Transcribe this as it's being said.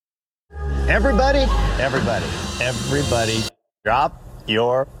Everybody, drop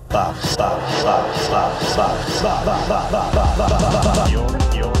your buffs. Drop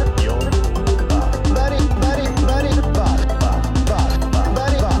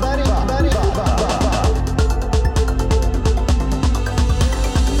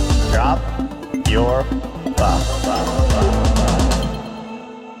your buff.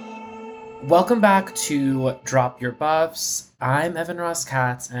 Welcome back to Drop Your Buffs. I'm Evan Ross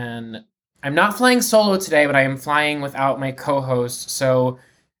Katz, and I'm not flying solo today, but I am flying without my co-host. So,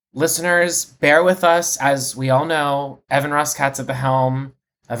 listeners, bear with us. As we all know, Evan Ross Katz at the helm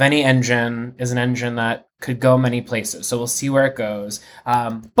of any engine is an engine that could go many places. So we'll see where it goes.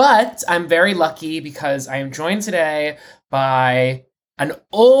 But I'm very lucky because I am joined today by an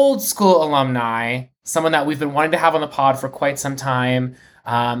old school alumni, someone that we've been wanting to have on the pod for quite some time,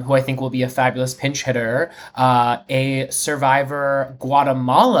 who I think will be a fabulous pinch hitter, a Survivor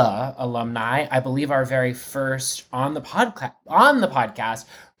Guatemala alumni, I believe our very first on the podcast,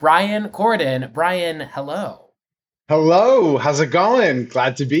 Brian Corridan. Brian, hello. Hello, how's it going?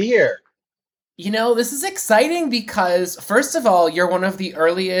 Glad to be here. You know, this is exciting because, first of all, you're one of the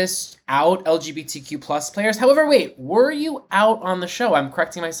earliest out LGBTQ plus players. However, wait, were you out on the show? I'm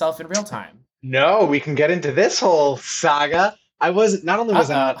correcting myself in real time. No, we can get into this whole saga. I not only was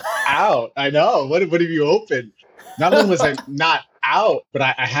I not out, I know, what have you opened? Not only was I not out, but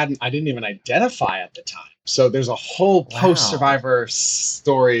I didn't even identify at the time. So there's a whole post-Survivor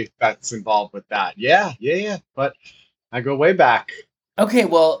story that's involved with that. Yeah. But I go way back. Okay,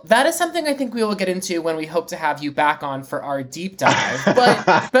 well, that is something I think we will get into when we hope to have you back on for our deep dive.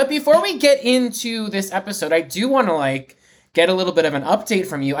 But before we get into this episode, I do want to get a little bit of an update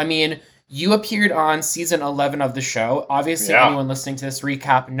from you. I mean, you appeared on season 11 of the show. Obviously, anyone listening to this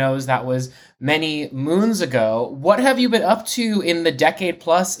recap knows that was many moons ago. What have you been up to in the decade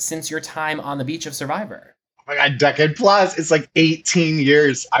plus since your time on the beach of Survivor? Oh my God, decade plus. It's like 18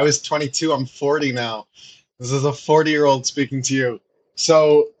 years. I was 22. I'm 40 now. This is a 40-year-old speaking to you.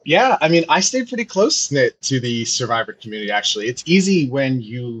 So, yeah, I mean, I stayed pretty close-knit to the Survivor community, actually. It's easy when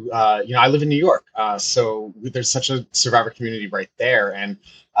I live in New York, so there's such a Survivor community right there. And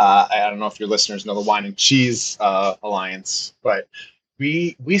I don't know if your listeners know the Wine and Cheese Alliance, but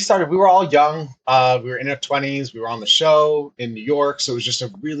we were all young. We were in our 20s. We were on the show in New York, so it was just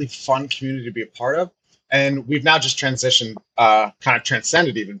a really fun community to be a part of. And we've now just transitioned, kind of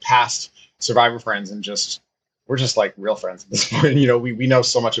transcended even past Survivor friends and we're just like real friends at this point. You know, we know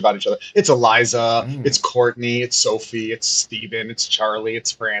so much about each other. It's Eliza, it's Courtney, it's Sophie, it's Steven, it's Charlie,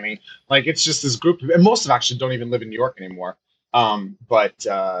 it's Franny. Like, it's just this group, and most of them actually don't even live in New York anymore. So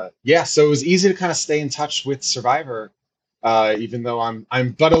it was easy to kind of stay in touch with Survivor, even though I'm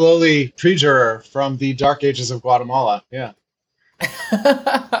but a lowly pre-juror from the dark ages of Guatemala. Yeah.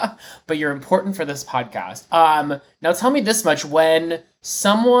 But you're important for this podcast. Now tell me this much: when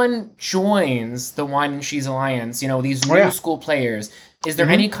someone joins the Wine and Cheese Alliance, these new school players, is there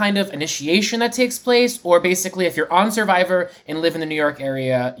any kind of initiation that takes place, or basically, if you're on Survivor and live in the New York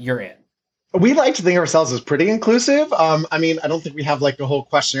area, you're in? We like to think of ourselves as pretty inclusive. I mean, I don't think we have a whole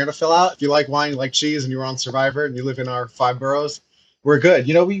questionnaire to fill out. If you like wine, you like cheese, and you're on Survivor, and you live in our 5 boroughs, we're good.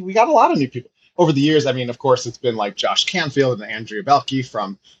 We got a lot of new people. Over the years, I mean, of course, it's been like Josh Canfield and Andrea Belke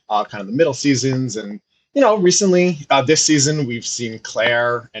from kind of the middle seasons. And, recently, this season, we've seen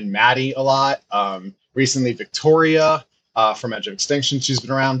Claire and Maddie a lot. Recently, Victoria from Edge of Extinction, she's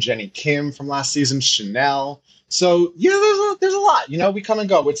been around. Jenny Kim from last season, Chanel. So, there's a lot. We come and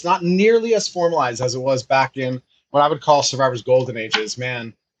go. It's not nearly as formalized as it was back in what I would call Survivor's golden ages.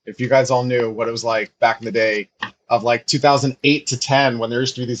 Man, if you guys all knew what it was like back in the day of 2008 to 10, when there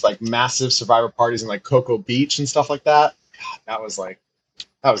used to be these massive Survivor parties in Cocoa Beach and stuff like that. God, that was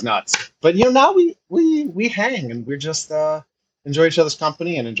nuts. But now we hang and we're just enjoy each other's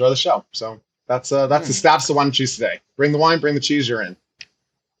company and enjoy the show. So that's the status of Wine and Cheese today. Bring the wine, bring the cheese, you're in.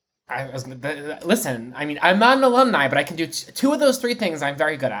 Listen, I mean, I'm not an alumni, but I can do 2 of those 3 things I'm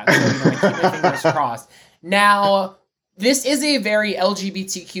very good at. So I keep my fingers crossed. Now, this is a very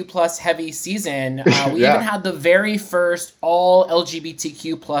LGBTQ plus heavy season. We even had the very first all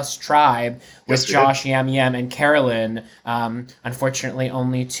LGBTQ plus tribe with Josh, Yam Yam, and Carolyn. Unfortunately,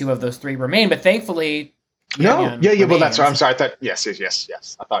 only 2 of those 3 remain, but thankfully, well, that's right. I'm sorry. I thought yes.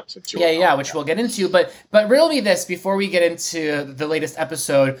 I thought so too. Yeah, which we'll get into. But riddle me this before we get into the latest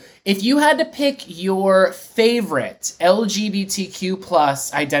episode. If you had to pick your favorite LGBTQ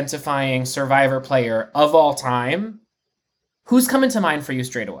plus identifying Survivor player of all time, who's coming to mind for you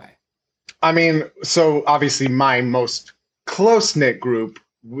straight away? I mean, so obviously my most close-knit group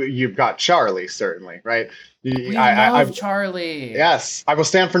you've got Charlie, certainly, right? We I love Charlie. yes, I will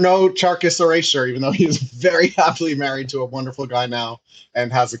stand for no Charkis erasure, even though he is very happily married to a wonderful guy now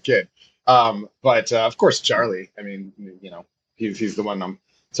and has a kid. But of course, Charlie. I mean, he's the one I'm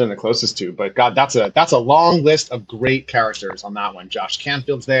certainly closest to. But God, that's a long list of great characters on that one. Josh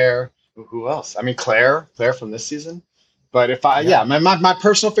Canfield's there. Who else? I mean, Claire from this season. But if Yeah. my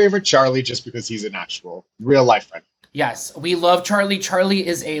personal favorite, Charlie, just because he's an actual real life friend. Yes, we love Charlie. Charlie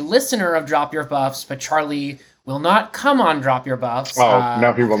is a listener of Drop Your Buffs, but Charlie will not come on Drop Your Buffs. Oh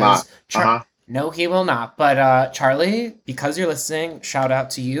no, he will not. No, he will not. But Charlie, because you're listening, shout out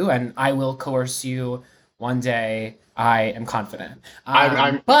to you, and I will coerce you one day. I am confident.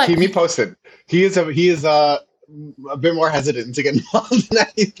 I'm but keep me posted. He is a bit more hesitant to get involved in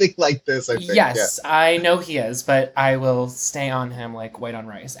anything like this, I think. yes, I know he is, but I will stay on him like white on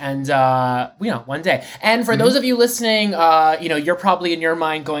rice. And one day. And for those of you listening, you're probably in your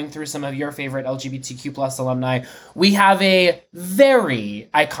mind going through some of your favorite LGBTQ plus alumni. We have a very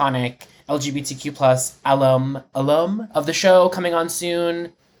iconic LGBTQ plus alum of the show coming on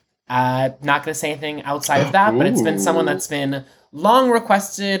soon. Not going to say anything outside of that, but it's been someone that's been long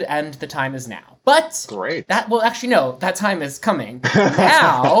requested, and the time is now. But Great. that time is coming.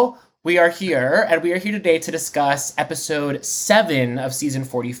 Now we are here, and we are here today to discuss episode 7 of season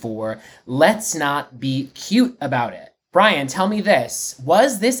 44. Let's not be cute about it. Brian, tell me this.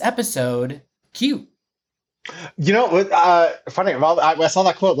 Was this episode cute? You know what? Funny. Well, I saw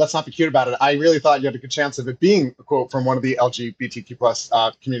that quote. Let's not be cute about it. I really thought you had a good chance of it being a quote from one of the LGBTQ plus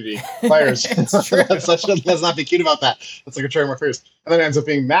community players. It's true. Let's not be cute about that. That's like a trademark phrase. And then it ends up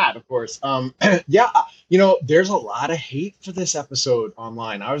being Matt, of course. There's a lot of hate for this episode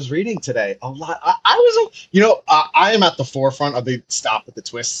online. I was reading today a lot. I am at the forefront of the stop at the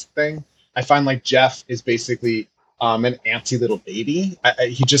twist thing. I find like Jeff is basically an antsy little baby.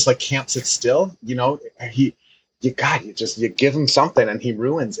 He just like can't sit still. You give him something and he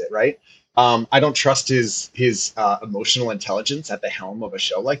ruins it, right? I don't trust his emotional intelligence at the helm of a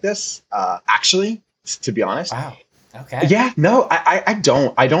show like this. Actually, to be honest. Wow. Okay. Yeah, no, I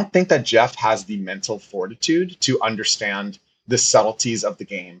don't. I don't think that Jeff has the mental fortitude to understand the subtleties of the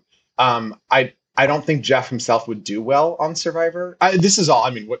game. I don't think Jeff himself would do well on Survivor. This is all. I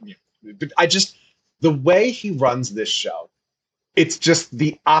mean, but the way he runs this show, it's just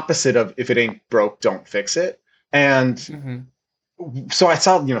the opposite of if it ain't broke, don't fix it. And so I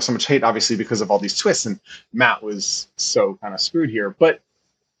saw, so much hate, obviously, because of all these twists, and Matt was so kind of screwed here. But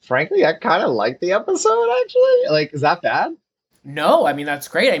frankly, I kind of liked the episode, actually. Like, is that bad? No, I mean, that's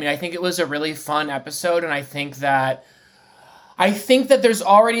great. I mean, I think it was a really fun episode, and I think that there's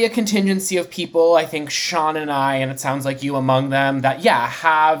already a contingency of people, I think Sean and I, and it sounds like you among them, that,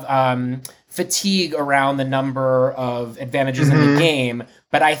 have fatigue around the number of advantages in the game.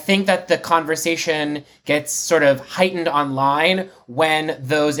 But I think that the conversation gets sort of heightened online when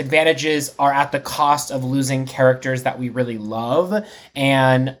those advantages are at the cost of losing characters that we really love.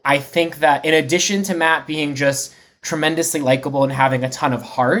 And I think that in addition to Matt being just tremendously likable and having a ton of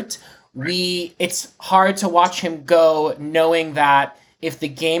heart, it's hard to watch him go knowing that if the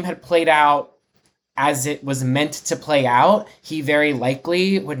game had played out as it was meant to play out, he very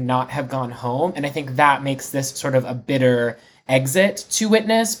likely would not have gone home. And I think that makes this sort of a bitter exit to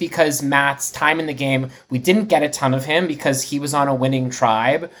witness, because Matt's time in the game, we didn't get a ton of him because he was on a winning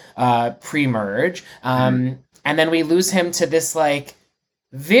tribe pre-merge. And then we lose him to this like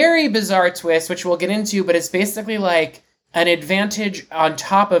very bizarre twist, which we'll get into, but it's basically like an advantage on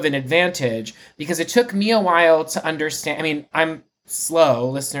top of an advantage, because it took me a while to understand. I mean, I'm slow.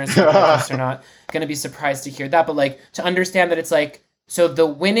 Listeners are not going to be surprised to hear that, but like to understand that it's like, so the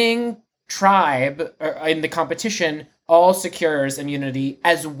winning tribe in the competition all secures immunity,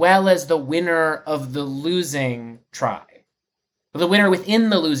 as well as the winner of the losing tribe, the winner within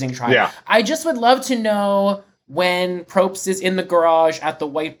the losing tribe. Yeah. I just would love to know, when Probst is in the garage at the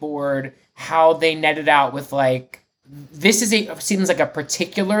whiteboard, how they netted out with like, this seems like a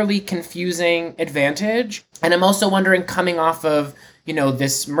particularly confusing advantage. And I'm also wondering, coming off of,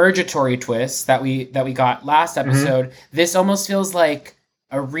 this mergatory twist that we got last episode, this almost feels like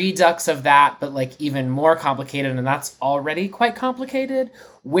a redux of that, but like even more complicated, and that's already quite complicated.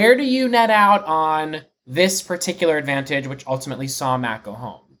 Where do you net out on this particular advantage, which ultimately saw Matt go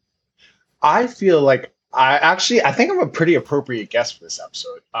home? I feel like I think I'm a pretty appropriate guest for this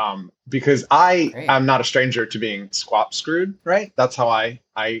episode, because I am not a stranger to being squat screwed, right? That's how I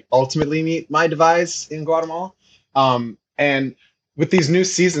ultimately meet my demise in Guatemala. And with these new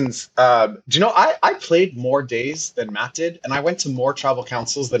seasons, I played more days than Matt did, and I went to more tribal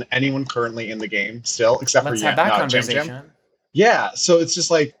councils than anyone currently in the game still, except Let's for have that Jam conversation. Jam. Yeah, so it's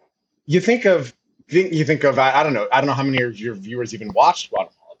just like you think of I don't know how many of your viewers even watched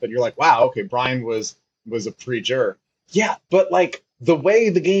Guatemala, but you're like, wow, okay, Brian was a pre-juror. Yeah, but like the way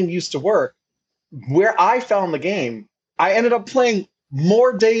the game used to work, where I found the game, I ended up playing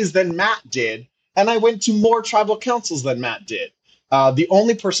more days than Matt did, and I went to more tribal councils than Matt did. The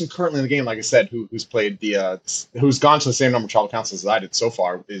only person currently in the game, like I said, who's gone to the same number of tribal councils as I did so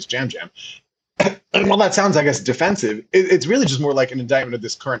far is Jam Jam. And while that sounds, I guess, defensive, it's really just more like an indictment of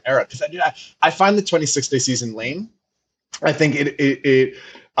this current era. Because I find the 26-day season lame. I think it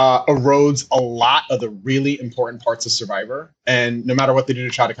erodes a lot of the really important parts of Survivor. And no matter what they do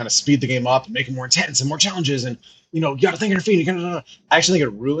to try to kind of speed the game up and make it more intense and more challenges, and you got to think on your feet. I actually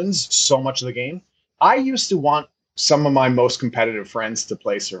think it ruins so much of the game. I used to want some of my most competitive friends to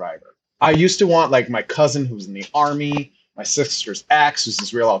play Survivor. I used to want like my cousin who's in the army, my sister's ex, who's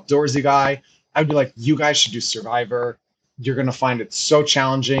this real outdoorsy guy. I'd be like, you guys should do Survivor. You're gonna find it so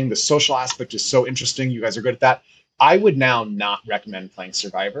challenging. The social aspect is so interesting. You guys are good at that. I would now not recommend playing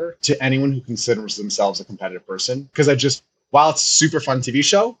Survivor to anyone who considers themselves a competitive person because while it's a super fun TV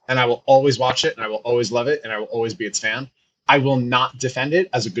show and I will always watch it and I will always love it and I will always be its fan, I will not defend it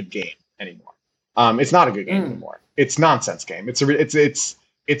as a good game anymore. It's not a good game anymore. It's nonsense game. It's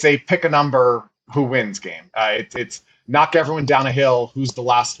a pick a number who wins game. It's knock everyone down a hill. Who's the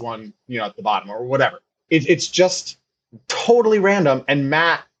last one, at the bottom or whatever. It's just totally random. And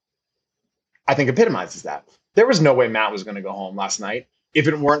Matt, I think, epitomizes that. There was no way Matt was going to go home last night if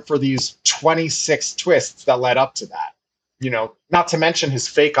it weren't for these 26 twists that led up to that. Not to mention his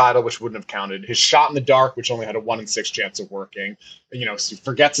fake idol, which wouldn't have counted, his shot in the dark, which only had a 1 in 6 chance of working. So he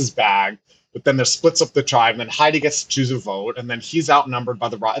forgets his bag, but then there splits up the tribe, and then Heidi gets to choose a vote, and then he's outnumbered by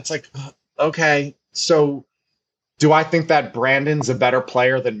the Rock. It's like, okay, so do I think that Brandon's a better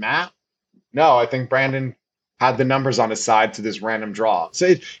player than Matt? No, I think Brandon had the numbers on his side to this random draw.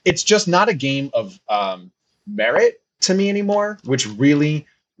 So it's just not a game of merit to me anymore, which really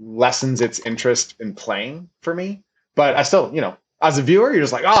lessens its interest in playing for me. But I still, as a viewer, you're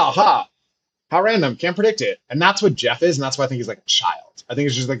just like, oh, ha, how random, can't predict it. And that's what Jeff is, and that's why I think he's like a child. I think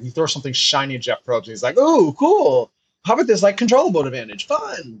it's just like you throw something shiny at Jeff Probst, and he's like, ooh, cool. How about this like controllable advantage?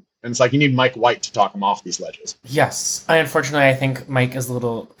 Fun. And it's like you need Mike White to talk him off these ledges. Yes. Unfortunately, I think Mike is a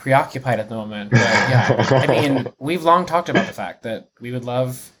little preoccupied at the moment. But yeah, I mean, we've long talked about the fact that we would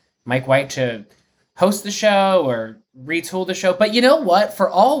love Mike White to host the show or retool the show. But you know what? For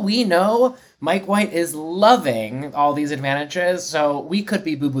all we know, Mike White is loving all these advantages. So we could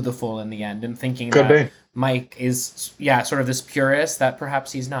be Boo Boo the Fool in the end and thinking that Mike is, sort of this purist that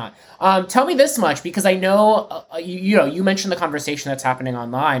perhaps he's not. Tell me this much, because I know, you mentioned the conversation that's happening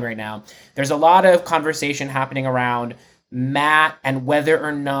online right now. There's a lot of conversation happening around Matt and whether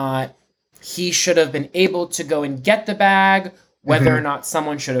or not he should have been able to go and get the bag, whether or not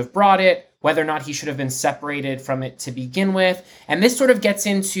someone should have brought it, whether or not he should have been separated from it to begin with. And this sort of gets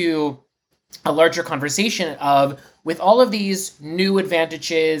into a larger conversation of, with all of these new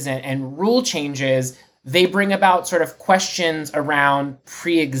advantages and rule changes, they bring about sort of questions around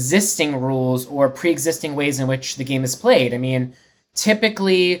pre-existing rules or pre-existing ways in which the game is played. I mean,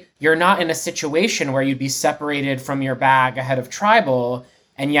 typically, you're not in a situation where you'd be separated from your bag ahead of tribal,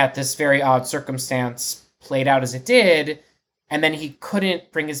 and yet this very odd circumstance played out as it did, and then he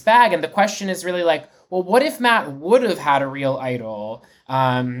couldn't bring his bag. And the question is really like, well, what if Matt would have had a real idol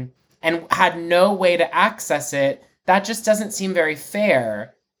and had no way to access it? That just doesn't seem very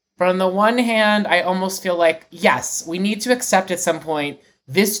fair. But on the one hand, I almost feel like, yes, we need to accept at some point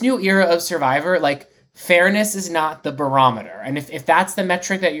this new era of Survivor, like, fairness is not the barometer. And if that's the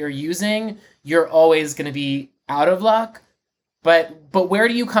metric that you're using, you're always going to be out of luck. But where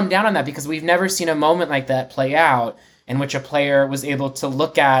do you come down on that? Because we've never seen a moment like that play out in which a player was able to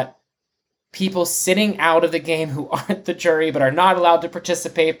look at people sitting out of the game who aren't the jury but are not allowed to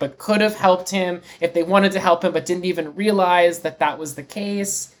participate but could have helped him if they wanted to help him but didn't even realize that that was the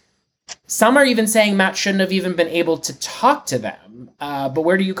case. Some are even saying Matt shouldn't have even been able to talk to them. But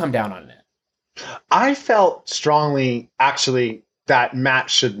where do you come down on it? I felt strongly, actually, that Matt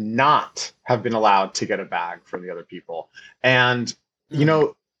should not have been allowed to get a bag from the other people. And,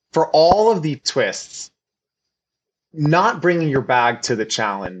 for all of the twists, not bringing your bag to the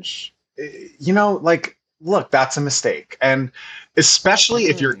challenge, look, that's a mistake. And especially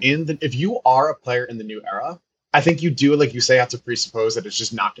if if you are a player in the new era, I think you do, like you say, have to presuppose that it's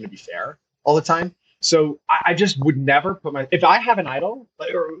just not going to be fair all the time. So I just would never if I have an idol,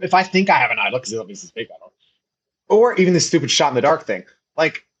 or if I think I have an idol, because obviously it's a fake idol, or even this stupid shot in the dark thing,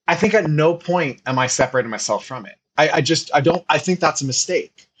 like, I think at no point am I separating myself from it. I think that's a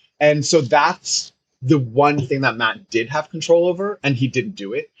mistake. And so that's the one thing that Matt did have control over, and he didn't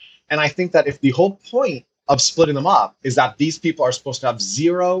do it. And I think that if the whole point of splitting them up is that these people are supposed to have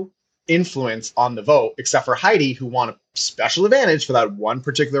zero influence on the vote, except for Heidi, who won a special advantage for that one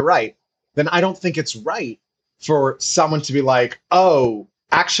particular right, then I don't think it's right for someone to be like, oh,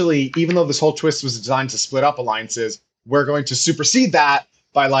 actually, even though this whole twist was designed to split up alliances, we're going to supersede that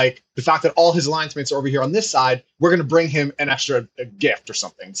by like the fact that all his alliance mates are over here on this side. We're going to bring him an extra gift or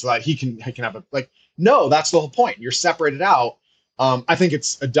something so that he can have a like. No, that's the whole point. You're separated out. I think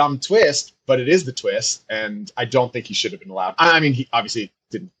it's a dumb twist, but it is the twist, and I don't think he should have been allowed. I mean, he obviously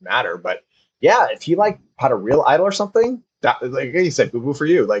didn't matter, but yeah, if he like had a real idol or something, that like you said, boo boo for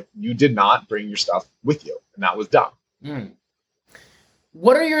you. Like you did not bring your stuff with you, and that was dumb. Mm.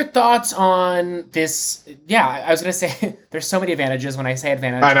 What are your thoughts on this? Yeah, I was going to say there's so many advantages when I say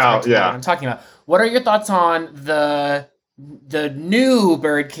advantage. I know, yeah. What I'm talking about. What are your thoughts on the new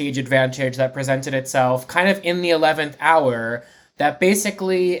birdcage advantage that presented itself kind of in the 11th hour that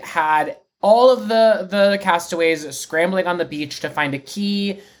basically had all of the castaways scrambling on the beach to find a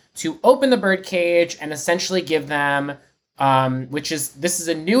key to open the birdcage and essentially give them this is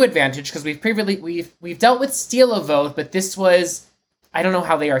a new advantage because we've dealt with steal a vote, but this was, I don't know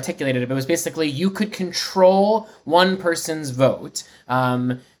how they articulated it, but it was basically you could control one person's vote.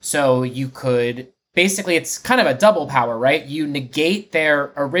 So you could, basically it's kind of a double power, right? You negate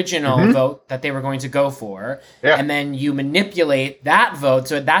their original vote that they were going to go for, and then you manipulate that vote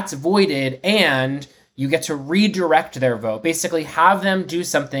so that's voided, and you get to redirect their vote. Basically have them do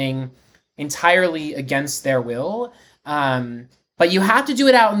something entirely against their will. But you have to do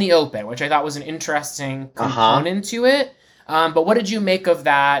it out in the open, which I thought was an interesting component to it. But what did you make of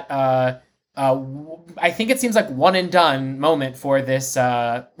that? I think it seems like one and done moment for this.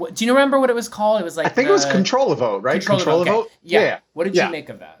 Do you remember what it was called? It was like I think it was control a vote, right? Control a vote. Yeah. What did you make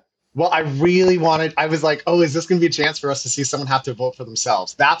of that? Well, I was like, oh, is this going to be a chance for us to see someone have to vote for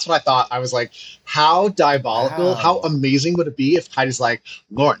themselves? That's what I thought. I was like, how diabolical, how amazing would it be if Heidi's like,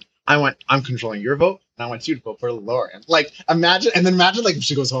 Lauren, I'm controlling your vote, and I want you to vote for Lauren. Like, imagine like if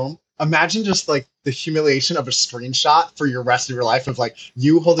she goes home, imagine just like the humiliation of a screenshot for your rest of your life of like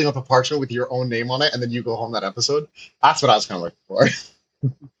you holding up a parchment with your own name on it, and then you go home that episode. That's what I was kind of looking for.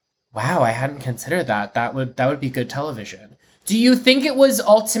 Wow, I hadn't considered that. That would be good television. Do you think it was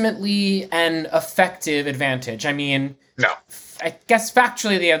ultimately an effective advantage? I mean, no. I guess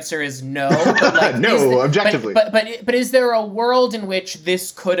factually the answer is no. But like, no, objectively. But is there a world in which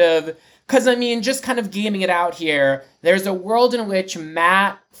this could have? Because I mean, just kind of gaming it out here, there's a world in which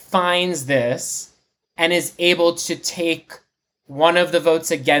Matt finds this and is able to take one of the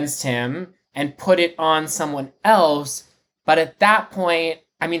votes against him and put it on someone else. But at that point,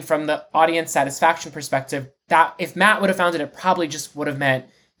 I mean, from the audience satisfaction perspective, that if Matt would have found it, it probably just would have meant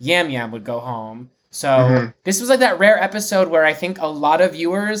Yam Yam would go home. So this was like that rare episode where I think a lot of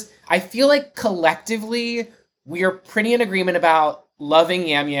viewers, I feel like collectively, we are pretty in agreement about loving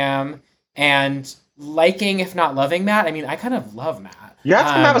Yam Yam and liking, if not loving, Matt. I mean, I kind of love Matt. Yeah, I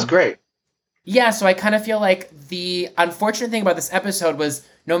think Matt was great. Yeah, so I kind of feel like the unfortunate thing about this episode was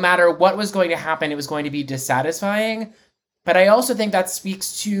no matter what was going to happen, it was going to be dissatisfying. But I also think that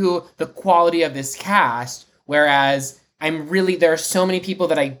speaks to the quality of this cast, whereas there are so many people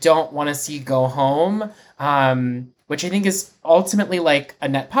that I don't want to see go home, which I think is ultimately like a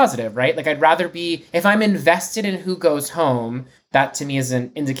net positive, right? Like I'd rather be, if I'm invested in who goes home, that to me is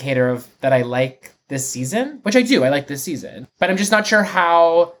an indicator of that I like this season, which I do. I like this season, but I'm just not sure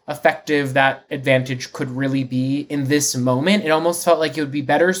how effective that advantage could really be in this moment. It almost felt like it would be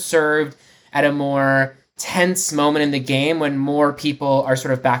better served at a more tense moment in the game when more people are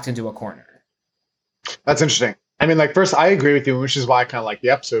sort of backed into a corner. That's interesting. I mean, like, first, I agree with you, which is why I kind of like the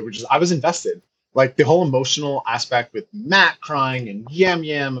episode, which is I was invested. Like, the whole emotional aspect with Matt crying and Yam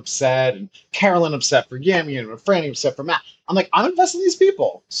Yam upset and Carolyn upset for Yam Yam and Franny upset for Matt. I'm like, I'm invested in these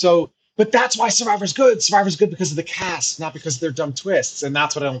people. So, but that's why Survivor's good. Survivor's good because of the cast, not because of their dumb twists. And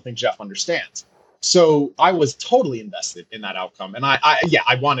that's what I don't think Jeff understands. So I was totally invested in that outcome. And I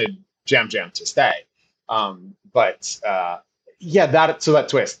wanted Jam Jam to stay. That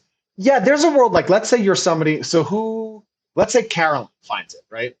twist. Yeah, there's a world like, let's say you're somebody. Let's say Carolyn finds it,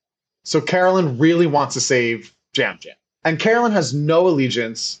 right? So Carolyn really wants to save Jam Jam. And Carolyn has no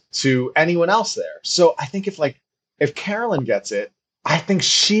allegiance to anyone else there. So I think if Carolyn gets it, I think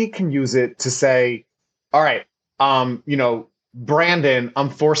she can use it to say, all right, Brandon, I'm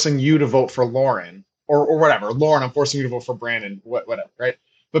forcing you to vote for Lauren or whatever. Lauren, I'm forcing you to vote for Brandon, whatever, right?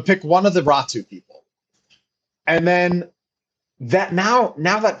 But pick one of the Ratu people. And then that now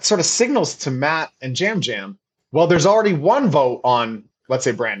that sort of signals to Matt and Jam Jam, well, there's already one vote on, let's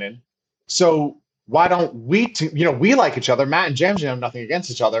say, Brandon. So why don't we like each other. Matt and Jam Jam have nothing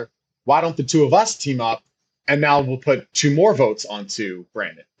against each other. Why don't the two of us team up? And now we'll put 2 more votes onto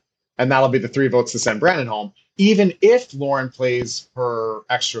Brandon. And that'll be the 3 votes to send Brandon home, even if Lauren plays her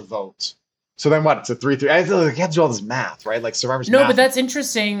extra vote. So then what? It's a 3-3. I have to do all this math, right? Like Survivor's No, math. but that's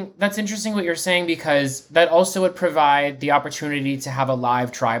interesting. That's interesting what you're saying, because that also would provide the opportunity to have a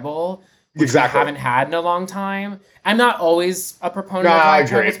live tribal, which Exactly. we haven't had in a long time. I'm not always a proponent of I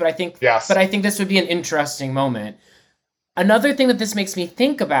live agree. tribals, but I think Yes. but I think this would be an interesting moment. Another thing that this makes me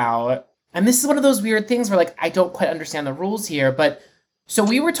think about, and this is one of those weird things where like I don't quite understand the rules here, but so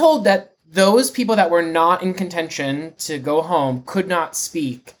we were told that those people that were not in contention to go home could not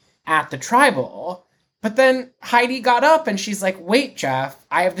speak at the tribal. But then Heidi got up and she's like, wait, Jeff,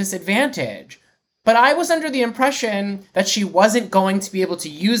 I have this advantage. But I was under the impression that she wasn't going to be able to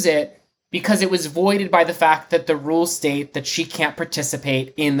use it because it was voided by the fact that the rules state that she can't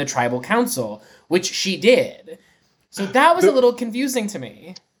participate in the tribal council, which she did. So that was a little confusing to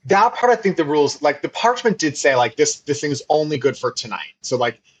me. That part, I think the rules, like the parchment did say, like this thing is only good for tonight. So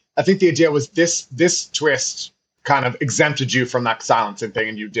like, I think the idea was this twist kind of exempted you from that silencing thing,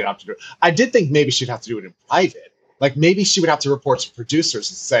 and you did have to do it. I did think maybe she'd have to do it in private. Like maybe she would have to report to producers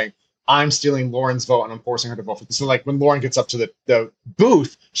saying, I'm stealing Lauren's vote and I'm forcing her to vote for this. So like when Lauren gets up to the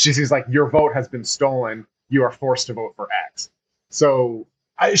booth, she sees like, your vote has been stolen. You are forced to vote for X. So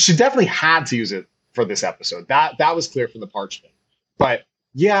she definitely had to use it for this episode. That was clear from the parchment. But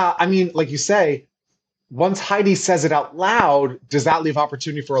yeah, I mean, like you say, once Heidi says it out loud, does that leave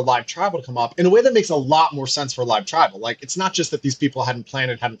opportunity for a live tribal to come up in a way that makes a lot more sense for a live tribal? Like, it's not just that these people hadn't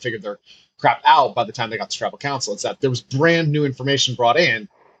planned and hadn't figured their crap out by the time they got to tribal council. It's that there was brand new information brought in,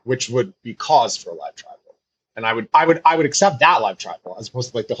 which would be cause for a live tribal. And I would accept that live tribal as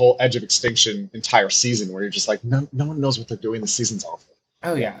opposed to like the whole Edge of Extinction entire season where you're just like, no one knows what they're doing. The season's awful.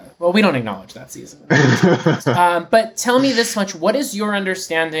 Oh, yeah. Well, we don't acknowledge that season. But tell me this much. What is your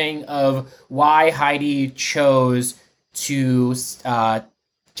understanding of why Heidi chose to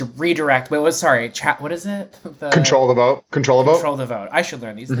redirect? What is it? Control the vote. Control the vote. I should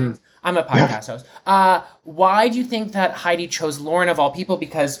learn these things. I'm a podcast host. Why do you think that Heidi chose Lauren of all people?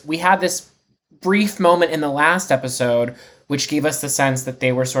 Because we had this brief moment in the last episode, which gave us the sense that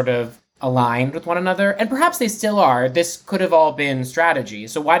they were sort of aligned with one another, and perhaps they still are. This could have all been strategy.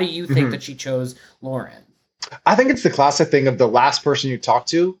 So why do you think that she chose Lauren? I think it's the classic thing of the last person you talk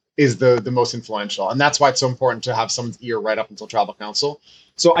to is the most influential, and that's why it's so important to have someone's ear right up until tribal council.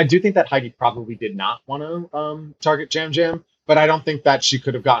 So I do think that Heidi probably did not want to target Jam Jam, but I don't think that she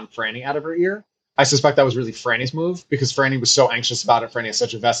could have gotten Franny out of her ear. I suspect that was really Franny's move because Franny was so anxious about it. Franny has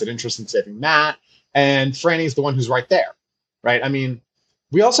such a vested interest in saving Matt, and Franny's the one who's right there, right? I mean,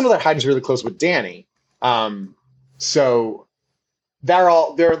 we also know that Heidi's really close with Danny. So they're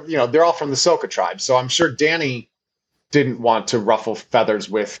all from the Soka tribe. So I'm sure Danny didn't want to ruffle feathers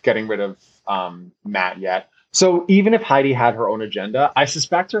with getting rid of Matt yet. So even if Heidi had her own agenda, I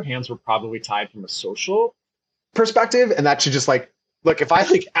suspect her hands were probably tied from a social perspective. And that should just like, look, if I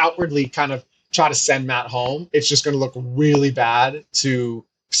like outwardly kind of try to send Matt home, it's just going to look really bad to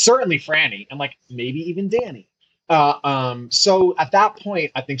certainly Franny and like maybe even Danny. So at that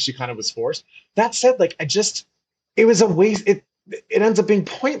point, I think she kind of was forced. That said, like, it was a waste. It ends up being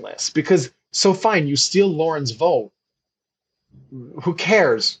pointless because so fine, you steal Lauren's vote. Who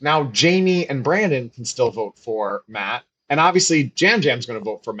cares? Now Jamie and Brandon can still vote for Matt. And obviously Jam Jam's going to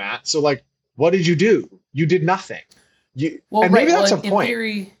vote for Matt. So like, what did you do? You did nothing. Maybe that's a point.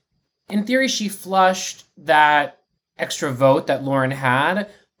 In theory, she flushed that extra vote that Lauren had.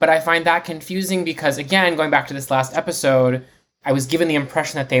 But I find that confusing because, again, going back to this last episode, I was given the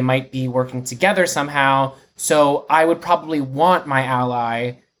impression that they might be working together somehow. So I would probably want my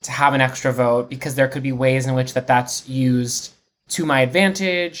ally to have an extra vote because there could be ways in which that's used to my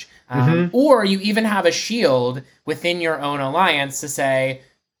advantage. Or you even have a shield within your own alliance to say,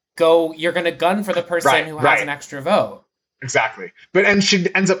 you're going to gun for the person who has an extra vote. Exactly. And she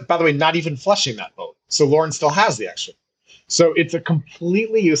ends up, by the way, not even flushing that vote. So Lauren still has the extra. So it's a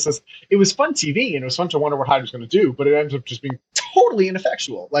completely useless. It was fun TV and it was fun to wonder what Heidi was going to do, but it ends up just being totally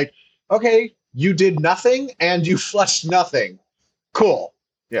ineffectual. Like, okay, you did nothing and you flushed nothing. Cool.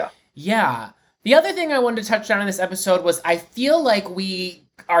 Yeah. Yeah. The other thing I wanted to touch on in this episode was I feel like we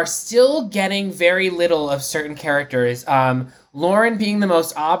are still getting very little of certain characters. Lauren being the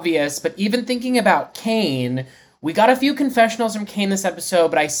most obvious, but even thinking about Kane, we got a few confessionals from Kane this episode,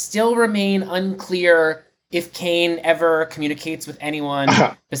 but I still remain unclear if Kane ever communicates with anyone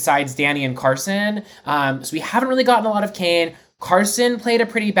besides Danny and Carson. So we haven't really gotten a lot of Kane. Carson played a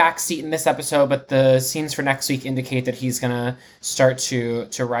pretty backseat in this episode, but the scenes for next week indicate that he's gonna start to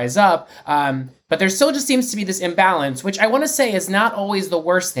rise up. But there still just seems to be this imbalance, which I want to say is not always the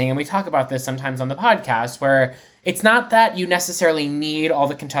worst thing. And we talk about this sometimes on the podcast, where it's not that you necessarily need all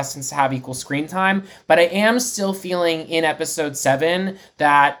the contestants to have equal screen time, but I am still feeling in episode 7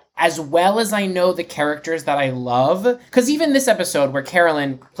 that as well as I know the characters that I love, because even this episode where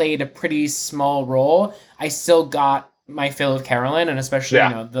Carolyn played a pretty small role, I still got my fill of Carolyn, and especially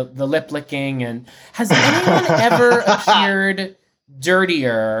the lip licking. And has anyone ever appeared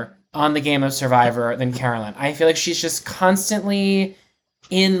dirtier on the Game of Survivor than Carolyn? I feel like she's just constantly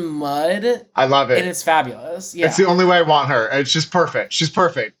in mud. I love it, and it's fabulous. Yeah, it's the only way I want her. It's just perfect. She's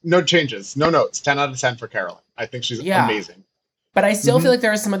perfect. No changes, no notes. 10 out of 10 for Carolyn. I think she's amazing. But I still feel like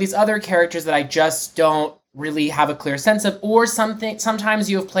there are some of these other characters that I just don't really have a clear sense of, or something. Sometimes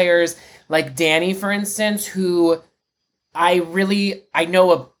you have players like Danny, for instance, who I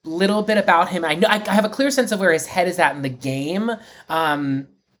know a little bit about him. I have a clear sense of where his head is at in the game.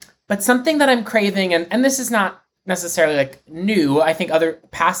 But something that I'm craving, and this is not necessarily like new. I think other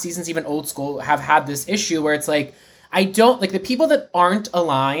past seasons, even old school, have had this issue where it's like, I don't like the people that aren't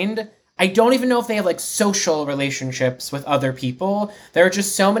aligned. I don't even know if they have like social relationships with other people. There are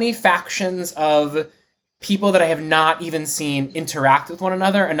just so many factions of people that I have not even seen interact with one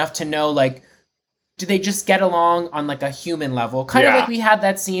another enough to know, like, do they just get along on like a human level? Kind of like we had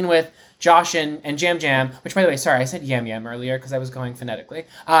that scene with Josh and Jam Jam, which, by the way, sorry, I said Yam Yam earlier because I was going phonetically.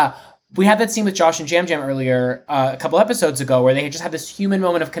 We had that scene with Josh and Jam Jam earlier, a couple episodes ago, where they just had this human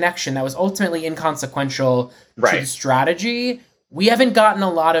moment of connection that was ultimately inconsequential to the strategy. We haven't gotten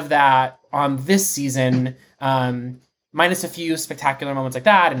a lot of that on this season, minus a few spectacular moments like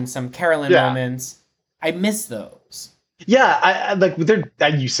that and some Carolyn moments. I miss those. Yeah, I like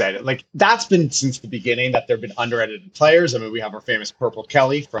you said it. Like, that's been since the beginning that there have been under-edited players. I mean, we have our famous Purple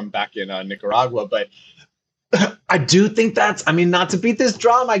Kelly from back in Nicaragua, but I do think that's, I mean, not to beat this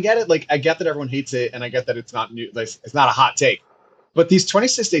drum, I get it. Like, I get that everyone hates it, and I get that it's not new, like, it's not a hot take. But these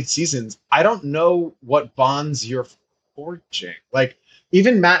 26-8 seasons, I don't know what bonds you're forging. Like,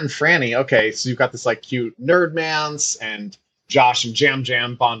 even Matt and Franny, okay, so you've got this like cute nerd mans, and Josh and Jam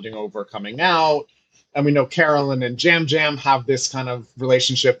Jam bonding over coming out. And we know Carolyn and Jam Jam have this kind of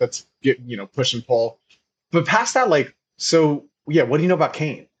relationship that's, push and pull. But past that, like, so yeah, what do you know about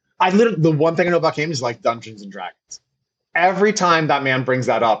Kane? The one thing I know about Kane is like Dungeons and Dragons. Every time that man brings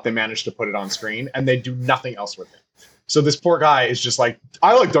that up, they manage to put it on screen, and they do nothing else with it. So this poor guy is just like,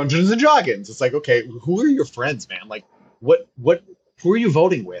 I like Dungeons and Dragons. It's like, okay, who are your friends, man? Like, who are you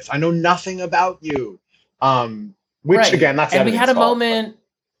voting with? I know nothing about you. Which again, that's, and we had a moment.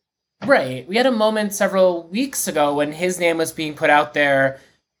 Right. We had a moment several weeks ago when his name was being put out there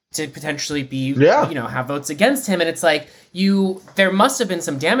to potentially be, have votes against him. And it's like, there must have been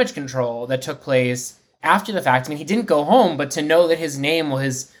some damage control that took place after the fact. I mean, he didn't go home, but to know that his name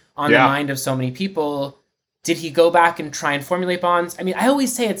was on the mind of so many people, did he go back and try and formulate bonds? I mean, I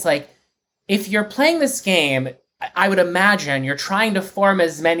always say it's like, if you're playing this game, I would imagine you're trying to form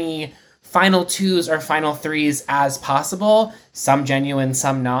as many final twos or final threes as possible. Some genuine,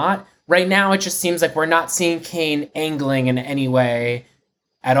 some not. Right now, it just seems like we're not seeing Kane angling in any way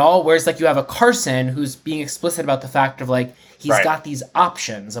at all. Whereas, like, you have a Carson who's being explicit about the fact of, like, he's got these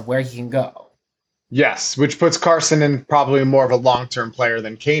options of where he can go. Yes, which puts Carson in probably more of a long-term player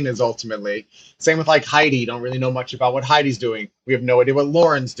than Kane is ultimately. Same with, like, Heidi. Don't really know much about what Heidi's doing. We have no idea what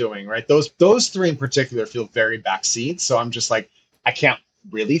Lauren's doing, right? Those three in particular feel very backseat. So I'm just like, I can't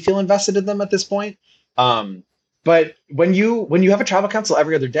really feel invested in them at this point. But when you have a tribal council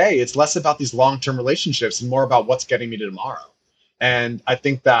every other day, it's less about these long-term relationships and more about what's getting me to tomorrow. And I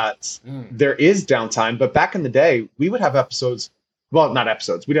think that there is downtime. But back in the day, we would have not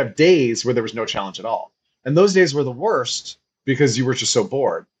episodes. We'd have days where there was no challenge at all. And those days were the worst because you were just so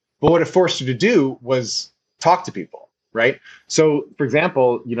bored. But what it forced you to do was talk to people, right? So, for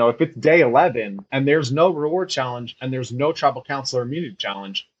example, if it's day 11 and there's no reward challenge and there's no tribal council or immunity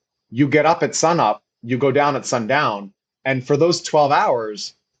challenge, you get up at sunup, you go down at sundown, and for those 12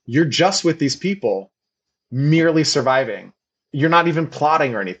 hours, you're just with these people merely surviving. You're not even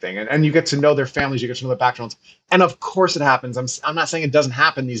plotting or anything. And you get to know their families, you get to know their backgrounds. And of course it happens. I'm not saying it doesn't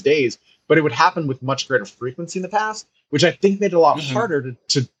happen these days, but it would happen with much greater frequency in the past, which I think made it a lot harder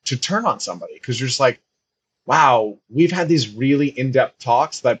to turn on somebody. Because you're just like, wow, we've had these really in-depth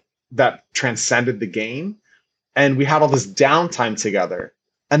talks that transcended the game. And we had all this downtime together.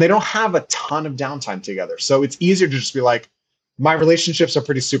 And they don't have a ton of downtime together. So it's easier to just be like, my relationships are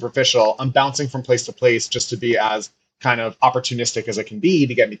pretty superficial. I'm bouncing from place to place just to be as kind of opportunistic as I can be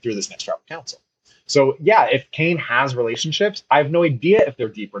to get me through this next tribal council. So yeah, if Kane has relationships, I have no idea if they're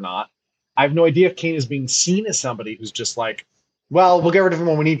deep or not. I have no idea if Kane is being seen as somebody who's just like, well, we'll get rid of him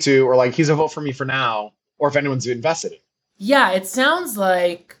when we need to, or like he's a vote for me for now, or if anyone's invested in. Yeah, it sounds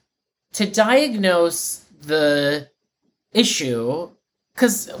like to diagnose the issue,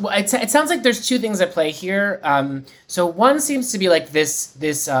 because it sounds like there's two things at play here. So one seems to be like this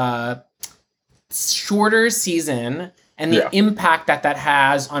shorter season and the impact that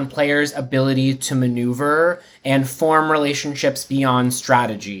has on players' ability to maneuver and form relationships beyond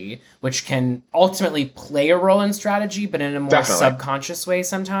strategy, which can ultimately play a role in strategy, but in a more subconscious way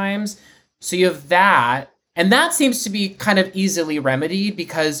sometimes. So you have that, and that seems to be kind of easily remedied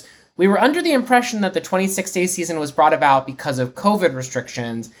because we were under the impression that the 26-day season was brought about because of COVID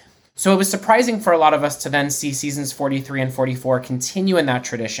restrictions. So it was surprising for a lot of us to then see seasons 43 and 44 continue in that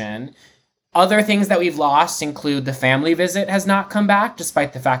tradition. Other things that we've lost include the family visit has not come back,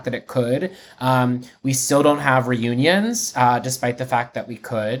 despite the fact that it could. We still don't have reunions, despite the fact that we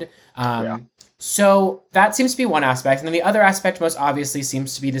could. So that seems to be one aspect. And then the other aspect most obviously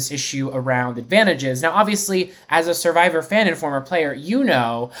seems to be this issue around advantages. Now, obviously, as a Survivor fan and former player, you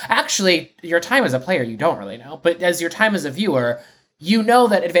know, actually, your time as a player, you don't really know. But as your time as a viewer, you know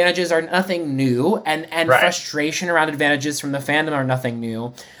that advantages are nothing new, and frustration around advantages from the fandom are nothing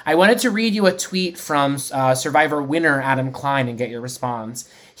new. I wanted to read you a tweet from Survivor winner Adam Klein and get your response.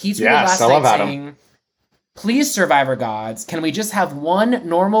 He tweeted last night saying, "Please, Survivor gods, can we just have one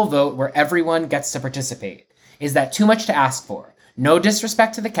normal vote where everyone gets to participate? Is that too much to ask for? No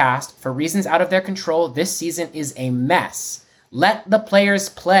disrespect to the cast. For reasons out of their control, this season is a mess. Let the players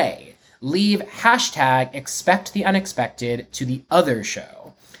play. Leave hashtag expect the unexpected to the other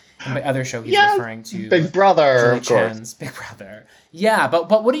show." And by other show, he's referring to Big Brother, of course. Big Brother. Yeah,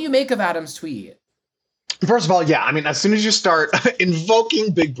 but what do you make of Adam's tweet? First of all, yeah, I mean, as soon as you start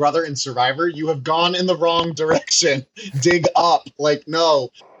invoking Big Brother in Survivor, you have gone in the wrong direction. Dig up, like no.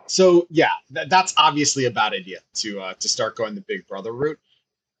 So yeah, that's obviously a bad idea to start going the Big Brother route.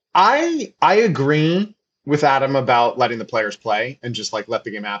 I agree with Adam about letting the players play and just like let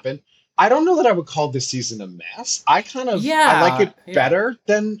the game happen. I don't know that I would call this season a mess. I like it better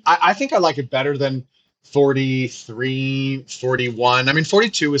than I think I like it better than 43, 41. I mean,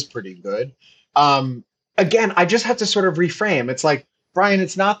 42 is pretty good. Again, I just have to sort of reframe. It's like, Brian,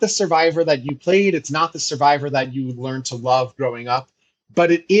 it's not the Survivor that you played. It's not the Survivor that you learned to love growing up,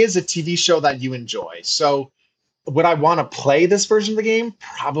 but it is a TV show that you enjoy. So would I want to play this version of the game?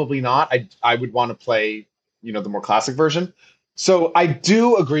 Probably not. I would want to play, the more classic version. So I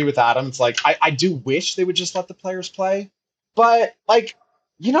do agree with Adam. It's like, I do wish they would just let the players play. But like,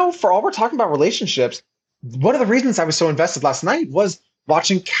 for all we're talking about relationships, one of the reasons I was so invested last night was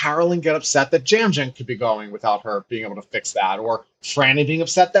watching Carolyn get upset that Jam Jam could be going without her being able to fix that, or Franny being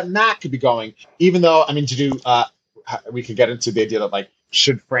upset that Matt could be going, even though, I mean, we could get into the idea that like,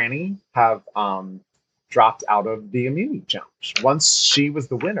 should Franny have dropped out of the immunity challenge once she was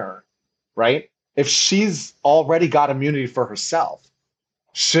the winner, right? If she's already got immunity for herself,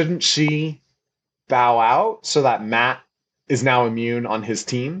 shouldn't she bow out so that Matt is now immune on his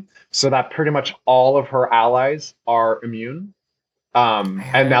team, so that pretty much all of her allies are immune?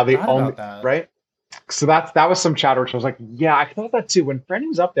 And now the only right. So that was some chatter, which I was like, yeah, I thought that too. When Franny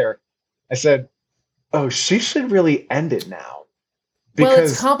was up there, I said, oh, she should really end it now. Well,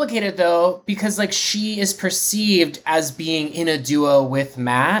 it's complicated though, because like she is perceived as being in a duo with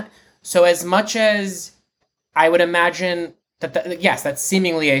Matt. So as much as I would imagine yes, that's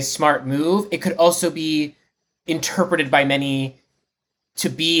seemingly a smart move, it could also be interpreted by many to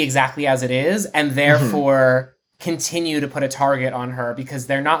be exactly as it is, and therefore continue to put a target on her because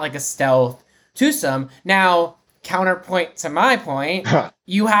they're not like a stealth twosome. Now, counterpoint to my point,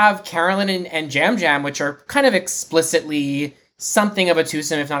 you have Carolyn and Jam Jam, which are kind of explicitly something of a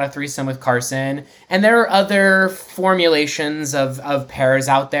twosome, if not a threesome with Carson. And there are other formulations of pairs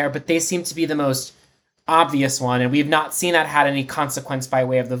out there, but they seem to be the most obvious one. And we've not seen that had any consequence by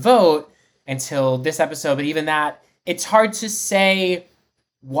way of the vote until this episode. But even that, it's hard to say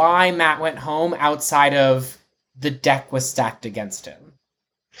why Matt went home outside of the deck was stacked against him.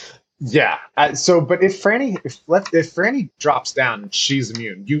 Yeah. But if Franny drops down, she's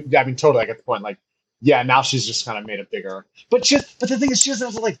immune. Totally. I get the point. Like, yeah, now she's just kind of made it bigger. But the thing is, she doesn't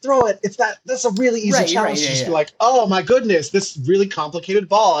have to like throw it. That's a really easy challenge. Right, just be like, oh my goodness, this really complicated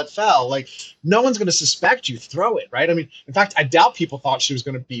ball, it fell. Like, no one's going to suspect you throw it, right? I mean, in fact, I doubt people thought she was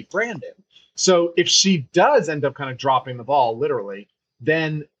going to beat Brandon. So if she does end up kind of dropping the ball, literally,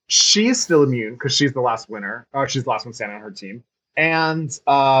 then she's still immune because she's the last winner. Or she's the last one standing on her team. And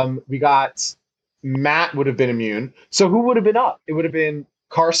we got Matt would have been immune. So who would have been up? It would have been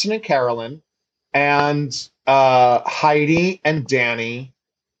Carson and Carolyn. and Heidi and Danny,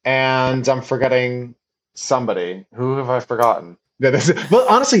 and I'm forgetting somebody. Who have I forgotten? But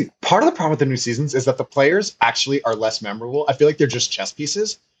honestly, part of the problem with the new seasons is that the players actually are less memorable. I feel like they're just chess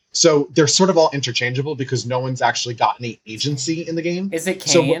pieces. So they're sort of all interchangeable because no one's actually got any agency in the game. Is it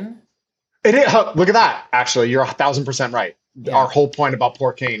So Kane? it is. Look at that. Actually, you're 1,000% right. Yeah. Our whole point about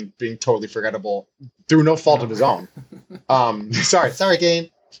poor Kane being totally forgettable through no fault of his own. Sorry, Kane.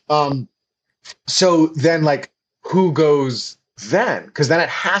 So then, like, who goes then? Because then it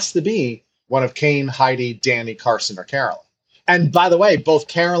has to be one of Kane, Heidi, Danny, Carson, or Carolyn. And by the way, both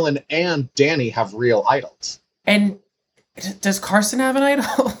Carolyn and Danny have real idols. And does Carson have an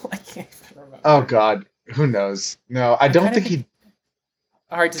idol? I can't remember. Oh God, who knows? No, I don't think he.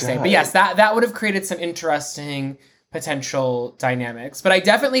 Hard to say, but yes, that would have created some interesting potential dynamics. But I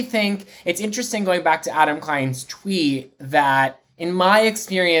definitely think it's interesting going back to Adam Klein's tweet that in my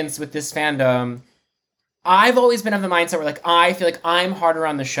experience with this fandom, I've always been of the mindset where like I feel like I'm harder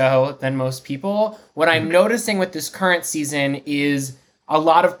on the show than most people. What I'm noticing with this current season is a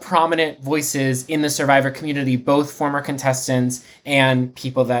lot of prominent voices in the Survivor community, both former contestants and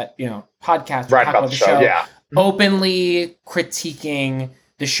people that, podcast Right about the show, yeah. Openly critiquing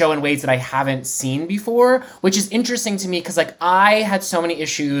the show in ways that I haven't seen before, which is interesting to me because like I had so many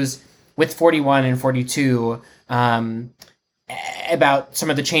issues with 41 and 42 about some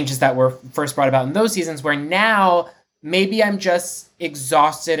of the changes that were first brought about in those seasons, where now maybe I'm just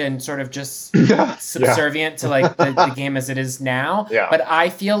exhausted and sort of just subservient to like the game as it is now. Yeah. But I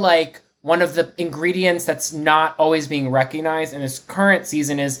feel like one of the ingredients that's not always being recognized in this current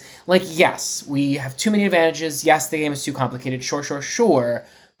season is like, yes, we have too many advantages. Yes, the game is too complicated. Sure.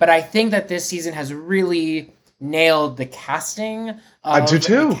 But I think that this season has really nailed the casting of I do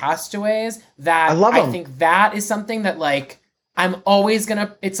too. the castaways. That I love 'em. I think that is something that like I'm always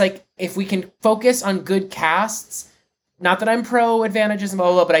gonna. It's like if we can focus on good casts. Not that I'm pro advantages and blah,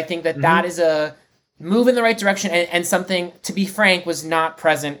 blah, blah, but I think that that is a move in the right direction and something, to be frank, was not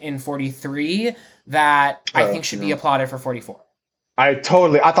present in 43 that I think should be applauded for 44. I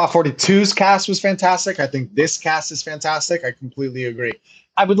thought 42's cast was fantastic. I think this cast is fantastic. I completely agree.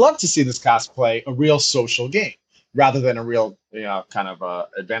 I would love to see this cast play a real social game rather than a real, kind of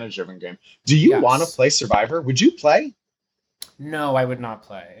advantage-driven game. Do you want to play Survivor? Would you play? No, I would not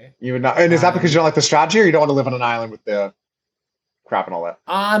play. You would not. And is that because you don't like the strategy, or you don't want to live on an island with the crap and all that?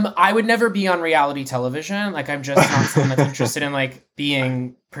 I would never be on reality television. Like, I'm just not someone that's interested in like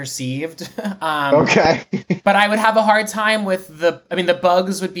being perceived. Okay. But I would have a hard time with the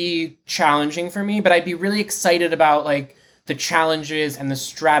bugs would be challenging for me, but I'd be really excited about like the challenges and the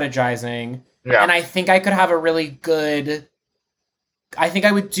strategizing. Yeah. And I think I could have a really good. I think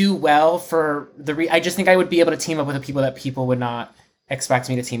I would do well for I just think I would be able to team up with the people that people would not expect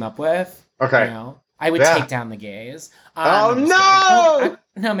me to team up with. Okay. I would take down the gays. No!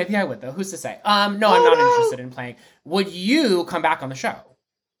 No, maybe I would though. Who's to say? No, I'm not interested in playing. Would you come back on the show?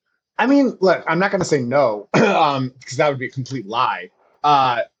 I mean, look, I'm not going to say no, because that would be a complete lie.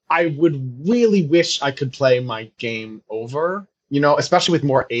 I would really wish I could play my game over. Especially with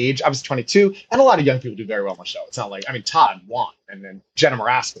more age. I was 22, and a lot of young people do very well on the show. It's not like, Todd won, and then Jenna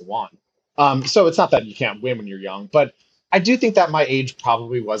Maraska won. So it's not that you can't win when you're young, but I do think that my age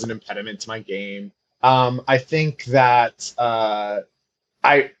probably was an impediment to my game. I think that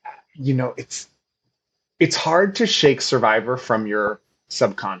it's hard to shake Survivor from your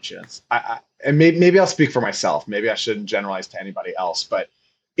subconscious. And maybe I'll speak for myself. Maybe I shouldn't generalize to anybody else, but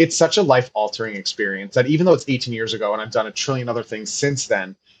it's such a life-altering experience that even though it's 18 years ago and I've done a trillion other things since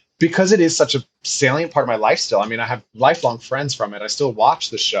then, because it is such a salient part of my life still. I have lifelong friends from it. I still watch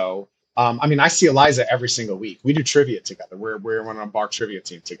the show. I see Eliza every single week. We do trivia together. We're on a bar trivia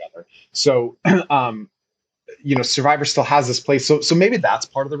team together. So, Survivor still has this place. So maybe that's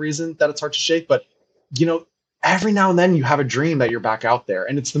part of the reason that it's hard to shake. But, every now and then you have a dream that you're back out there.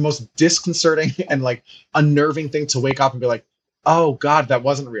 And it's the most disconcerting and like unnerving thing to wake up and be like, oh God, that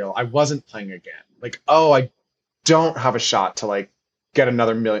wasn't real. I wasn't playing again. Like, oh, I don't have a shot to like get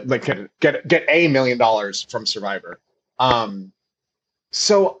another million, like get $1 million from Survivor.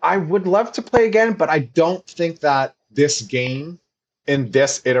 So I would love to play again, but I don't think that this game in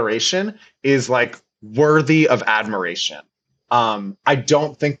this iteration is like worthy of admiration. I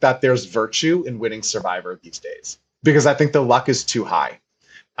don't think that there's virtue in winning Survivor these days because I think the luck is too high.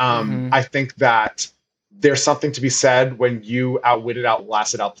 I think that there's something to be said when you outwitted,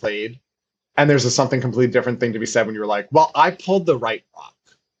 outlasted, outplayed. And there's something completely different thing to be said when you're like, well, I pulled the right rock.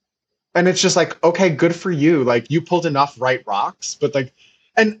 And it's just like, okay, good for you. Like you pulled enough right rocks, but like,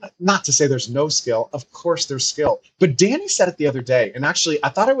 and not to say there's no skill. Of course there's skill. But Danny said it the other day. And actually, I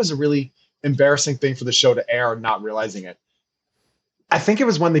thought it was a really embarrassing thing for the show to air, not realizing it. I think it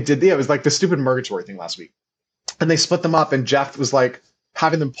was when they did it was like the stupid Murgatory thing last week. And they split them up, and Jeff was like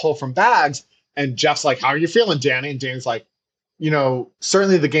having them pull from bags. And Jeff's like, "How are you feeling, Danny?" And Danny's like,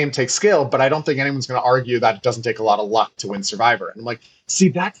 certainly the game takes skill, but I don't think anyone's going to argue that it doesn't take a lot of luck to win Survivor. And I'm like, see,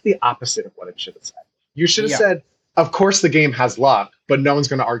 that's the opposite of what it should have said. You should have said, of course the game has luck, but no one's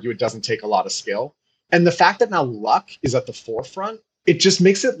going to argue it doesn't take a lot of skill. And the fact that now luck is at the forefront, it just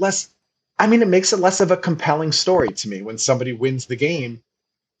makes it less, it makes it less of a compelling story to me when somebody wins the game,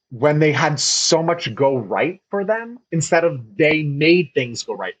 when they had so much go right for them instead of they made things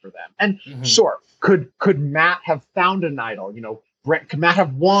go right for them. And sure, could Matt have found an idol? Could Matt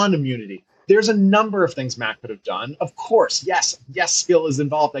have won immunity? There's a number of things Matt could have done. Of course, yes, skill is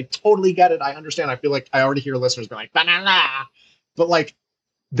involved. I totally get it. I understand. I feel like I already hear listeners being like, banana. But like,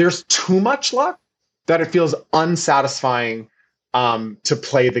 there's too much luck that it feels unsatisfying to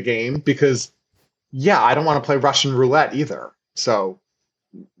play the game because, I don't want to play Russian roulette either. So,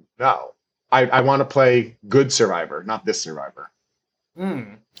 no, I want to play good Survivor, not this Survivor.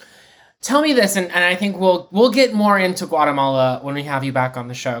 Tell me this, and I think we'll get more into Guatemala when we have you back on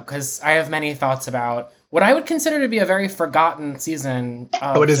the show, because I have many thoughts about what I would consider to be a very forgotten season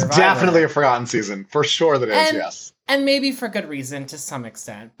of it is Survivor. Definitely a forgotten season. For sure that is, yes. And maybe for good reason to some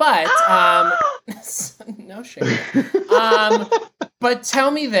extent. But, no shame. But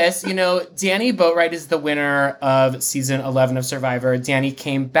tell me this, Danny Boatwright is the winner of season 11 of Survivor. Danny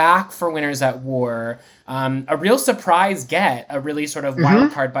came back for Winners at War. A real surprise get, a really sort of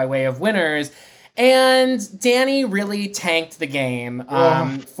wild card by way of winners. And Danny really tanked the game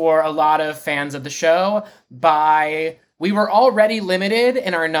for a lot of fans of the show we were already limited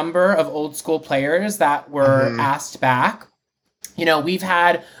in our number of old school players that were asked back. We've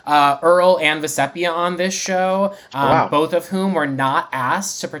had Earl and Vesepia on this show, both of whom were not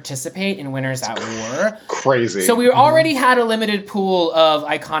asked to participate in Winners at War. Crazy. So we already had a limited pool of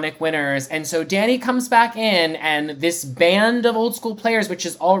iconic winners. And so Danny comes back in, and this band of old school players, which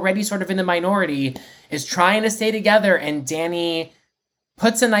is already sort of in the minority, is trying to stay together, and Danny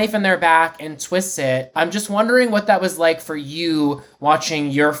puts a knife in their back and twists it. I'm just wondering what that was like for you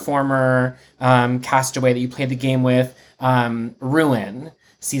watching your former castaway that you played the game with ruin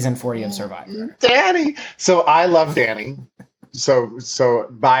season 40 of Survivor. Danny! So I love Danny. So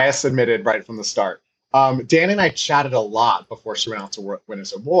bias admitted right from the start. Danny and I chatted a lot before she went out to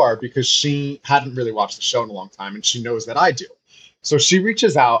Winners at War because she hadn't really watched the show in a long time, and she knows that I do. So she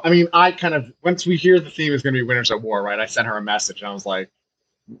reaches out. I kind of, once we hear the theme is going to be Winners at War, right, I sent her a message, and I was like,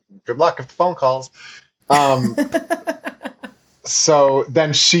 good luck with the phone calls. So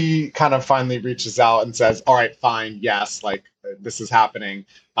then she kind of finally reaches out and says, all right, fine. Yes. Like this is happening.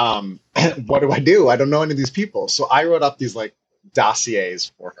 What do? I don't know any of these people. So I wrote up these like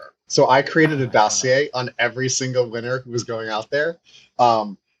dossiers for her. So I created a dossier on every single winner who was going out there.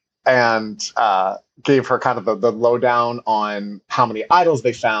 And gave her kind of the lowdown on how many idols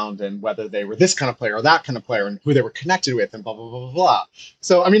they found and whether they were this kind of player or that kind of player and who they were connected with and blah, blah, blah, blah, blah.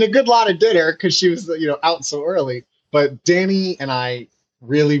 So, a good lot of dinner because she was, out so early. But Danny and I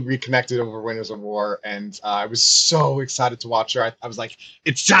really reconnected over Winners of War, and I was so excited to watch her. I was like,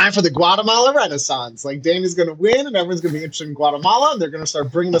 it's time for the Guatemala Renaissance. Like, Danny's going to win, and everyone's going to be interested in Guatemala, and they're going to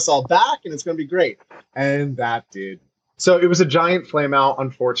start bringing us all back, and it's going to be great. And that did. So it was a giant flame out,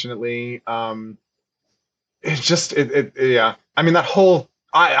 unfortunately. That whole,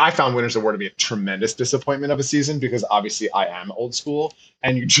 I found Winners of War to be a tremendous disappointment of a season because obviously I am old school,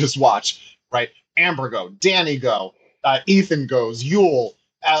 and you just watch, right? Amber go, Danny go, Ethan goes, Yule,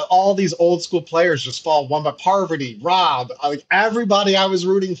 all these old school players just fall one by Parvati, Rob, like everybody I was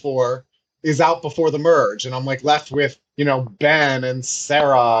rooting for is out before the merge. And I'm like left with, Ben and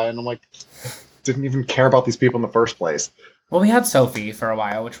Sarah, and I'm like, didn't even care about these people in the first place. Well, we had Sophie for a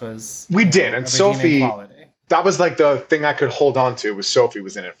while, which was... We did, and Sophie, that was like the thing I could hold on to, was Sophie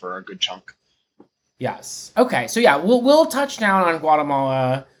was in it for a good chunk. Yes. Okay, so yeah, we'll touch down on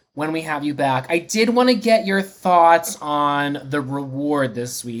Guatemala when we have you back. I did want to get your thoughts on the reward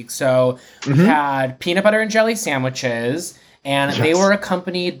this week. So we had peanut butter and jelly sandwiches, and they were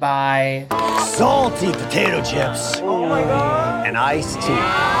accompanied by... salty potato chips. Oh my God. And iced tea.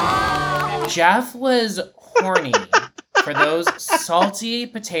 Jeff was horny for those salty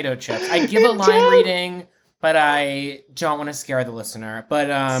potato chips. I give a line reading, but I don't want to scare the listener.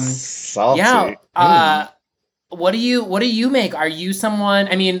 But salty. Yeah. What do you make? Are you someone?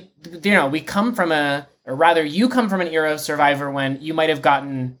 We come from you come from an era of Survivor when you might have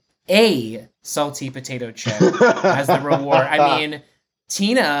gotten a salty potato chip as the reward.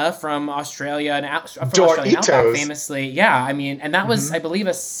 Tina from Australia and Australian Outback Doritos. famously. Yeah, I mean, and that was, Mhm. I believe,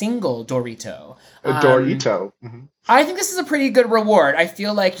 a single Dorito. Dorito. Mhm. I think this is a pretty good reward. I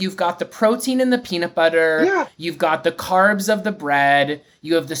feel like you've got the protein in the peanut butter, Yeah. you've got the carbs of the bread,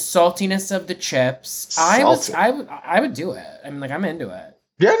 you have the saltiness of the chips. Salty. I would do it. I mean, like, I'm into it.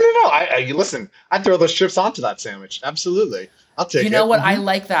 Yeah, no. You listen. I'd throw those chips onto that sandwich. Absolutely. I'll You take know it. what? I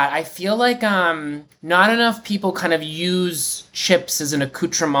like that. I feel like not enough people kind of use chips as an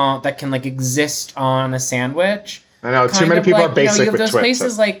accoutrement that can like exist on a sandwich. I know too Kind many of people are like, you basic have with those Twix.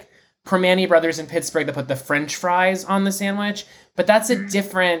 places like Permane Brothers in Pittsburgh that put the French fries on the sandwich, but that's a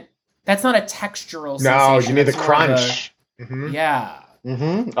different. That's not a textural No, sensation. you need the That's more of crunch. yeah.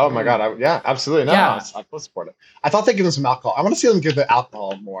 Oh my God. Yeah, absolutely. No, Yeah. I will support it. I thought they give them some alcohol. I want to see them give the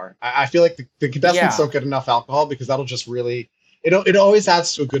alcohol more. I feel like the contestants Yeah. don't get enough alcohol because that'll just really, it always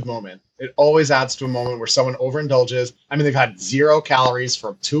adds to a good moment. It always adds to a moment where someone overindulges. I mean, they've had 0 calories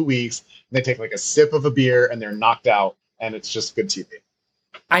for 2 weeks, and they take like a sip of a beer and they're knocked out, and it's just good TV.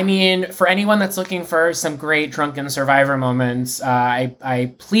 I mean, for anyone that's looking for some great drunken Survivor moments,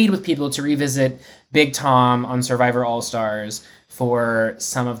 I plead with people to revisit Big Tom on Survivor All Stars for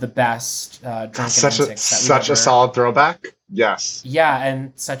some of the best drunken Such antics that such a solid throwback. Yes. Yeah,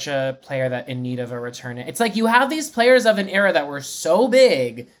 and such a player that in need of a return. It's like you have these players of an era that were so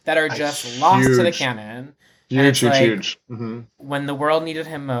big that are just lost to the Huge. canon. Huge. When the world needed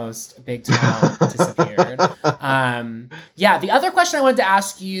him most, Big Tom disappeared. Yeah, the other question I wanted to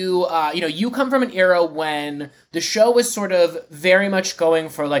ask you, you come from an era when the show was sort of very much going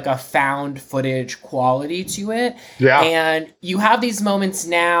for like a found footage quality to it. Yeah. And you have these moments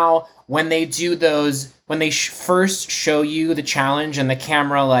now when they do those, when they first show you the challenge and the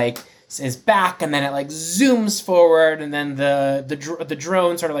camera like is back and then it like zooms forward and then the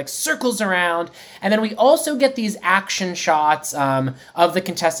drone sort of like circles around, and then we also get these action shots of the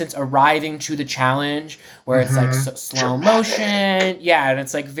contestants arriving to the challenge where it's like slow motion, and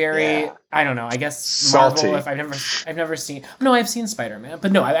it's like very I don't know, I guess Marvel. If I've never seen, no, I've seen Spider-Man,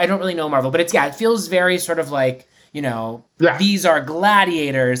 but no, I don't really know Marvel, but it feels very sort of like, these are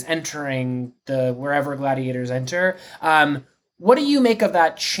gladiators entering the wherever gladiators enter. What do you make of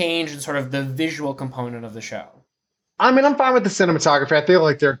that change in sort of the visual component of the show? I mean, I'm fine with the cinematography. I feel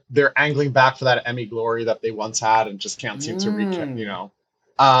like they're angling back for that Emmy glory that they once had and just can't seem to reach it,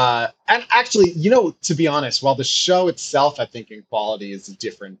 And actually, to be honest, while the show itself, I think in quality is a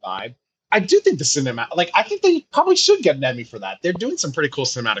different vibe, I do think the cinema, I think they probably should get an Emmy for that. They're doing some pretty cool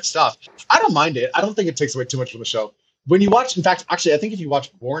cinematic stuff. I don't mind it. I don't think it takes away too much from the show. When you watch, in fact, actually, I think if you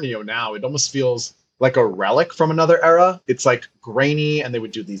watch Borneo now, it almost feels like a relic from another era. It's like grainy, and they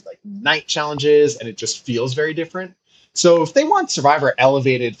would do these like night challenges, and it just feels very different. So if they want Survivor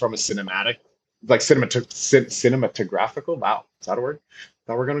elevated from a cinematic, like cinematographical, wow, is that a word?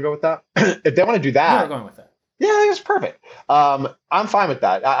 Now we're gonna go with that. If they want to do that, yeah, we're going with it. Yeah, I think it's perfect. I'm fine with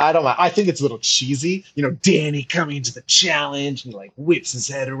that. I don't mind. I think it's a little cheesy. Danny coming to the challenge and like whips his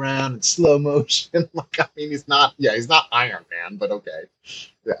head around in slow motion. He's not Iron Man, but okay.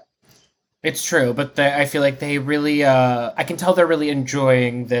 Yeah. It's true, but I feel like they really, I can tell they're really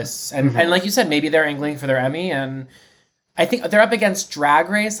enjoying this. And like you said, maybe they're angling for their Emmy, and I think they're up against Drag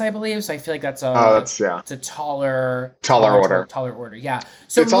Race, I believe. So I feel like it's a taller order. Yeah.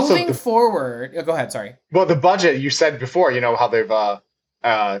 So it's moving forward, go ahead. Sorry. Well, the budget you said before, how they've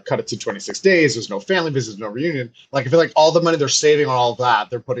cut it to 26 days. There's no family visits, no reunion. I feel like all the money they're saving on all of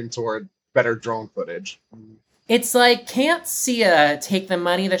that, they're putting toward better drone footage. It's like, can't Sia take the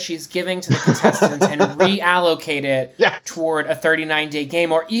money that she's giving to the contestants and reallocate it toward a 39-day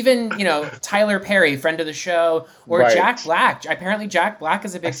game? Or even, Tyler Perry, friend of the show, or Jack Black. Apparently Jack Black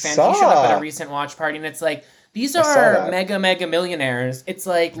is a big fan. He showed up at a recent watch party, and it's like, these are mega millionaires. It's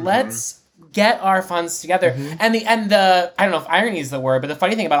like, let's get our funds together. And the I don't know if irony is the word, but the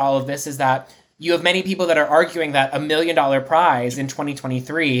funny thing about all of this is that you have many people that are arguing that $1 million prize in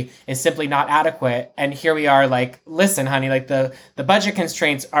 2023 is simply not adequate. And here we are like, listen, honey, like the budget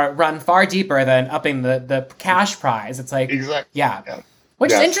constraints run far deeper than upping the cash prize. It's like,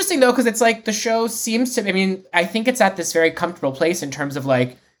 Which is interesting though, because it's like the show seems to, I think it's at this very comfortable place in terms of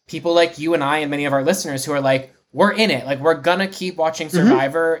like people like you and I and many of our listeners who are like, we're in it. Like, we're gonna keep watching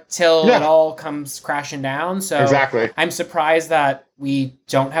Survivor till it all comes crashing down. So I'm surprised that we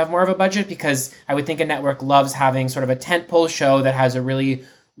don't have more of a budget, because I would think a network loves having sort of a tentpole show that has a really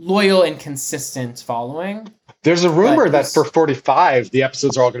loyal and consistent following. There's a rumor that for 45, the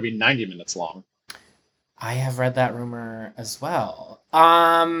episodes are all going to be 90 minutes long. I have read that rumor as well.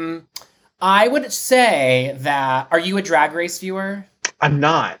 I would say that, are you a Drag Race viewer? I'm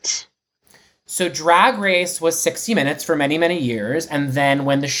not. So Drag Race was 60 minutes for many, many years. And then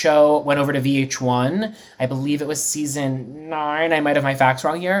when the show went over to VH1, I believe it was season 9. I might have my facts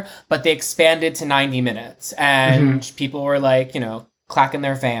wrong here, but they expanded to 90 minutes. And people were like, clacking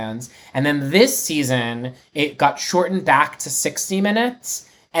their fans. And then this season, it got shortened back to 60 minutes.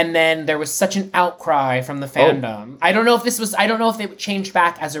 And then there was such an outcry from the fandom. I don't know if they changed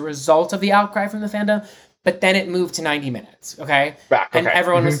back as a result of the outcry from the fandom, but then it moved to 90 minutes, okay? And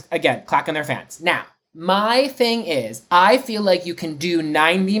everyone was, again, clacking their fans. Now, my thing is, I feel like you can do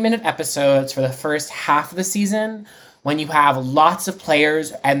 90-minute episodes for the first half of the season when you have lots of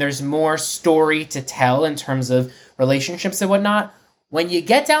players and there's more story to tell in terms of relationships and whatnot. When you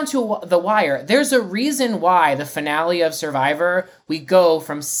get down to the wire, there's a reason why the finale of Survivor, we go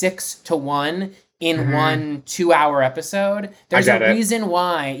from 6 to 1 in 1 2-hour episode. There's a reason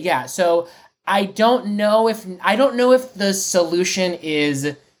why. Yeah, so I don't know if the solution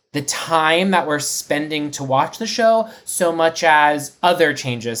is the time that we're spending to watch the show so much as other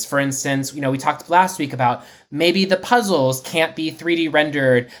changes. For instance, we talked last week about maybe the puzzles can't be 3D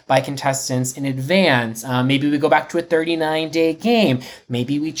rendered by contestants in advance. Maybe we go back to a 39-day game.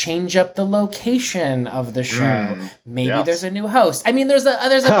 Maybe we change up the location of the show. Maybe there's a new host. I mean, there's a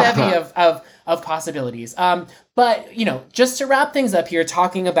bevy of possibilities. But, just to wrap things up here,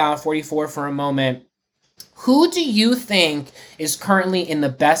 talking about 44 for a moment, who do you think is currently in the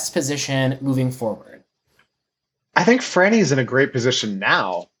best position moving forward? I think Franny's in a great position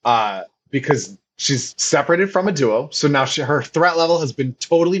now because she's separated from a duo. So now her threat level has been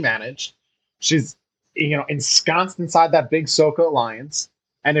totally managed. She's, ensconced inside that big Soka alliance.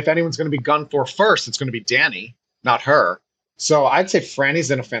 And if anyone's going to be gunned for first, it's going to be Danny, not her. So I'd say Franny's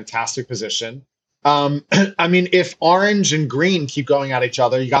in a fantastic position. I mean, if orange and green keep going at each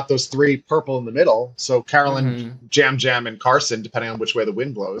other, you got those 3 purple in the middle. So Carolyn, Jam Jam, and Carson, depending on which way the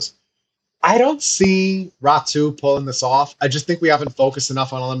wind blows. I don't see Ratu pulling this off. I just think we haven't focused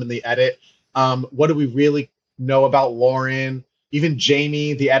enough on them in the edit. What do we really know about Lauren? Even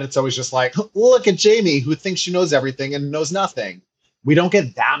Jamie, the edit's always just like, look at Jamie, who thinks she knows everything and knows nothing. We don't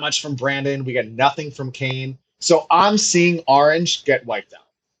get that much from Brandon. We get nothing from Kane. So I'm seeing orange get wiped out.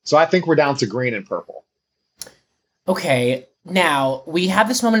 So I think we're down to green and purple. Okay, now, we have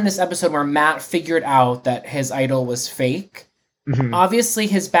this moment in this episode where Matt figured out that his idol was fake. Obviously,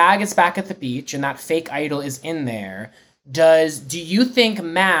 his bag is back at the beach, and that fake idol is in there. Do you think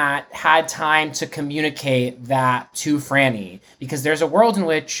Matt had time to communicate that to Franny? Because there's a world in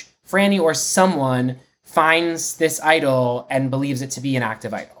which Franny or someone finds this idol and believes it to be an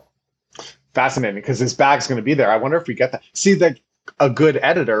active idol. Fascinating, because his bag's going to be there. I wonder if we get that. See, a good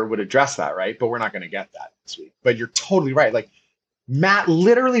editor would address that, right? But we're not going to get that this week. But you're totally right. Like, Matt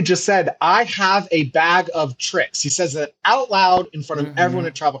literally just said, I have a bag of tricks. He says that out loud in front of everyone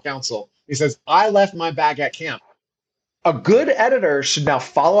at Tribal Council. He says, I left my bag at camp. A good editor should now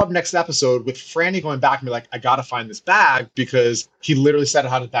follow up next episode with Franny going back and be like, I got to find this bag because he literally said it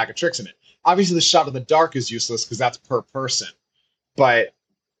had a bag of tricks in it. Obviously, the shot of the dark is useless because that's per person. But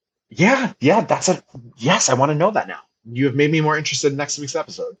yeah, yes, I want to know that now. You have made me more interested in next week's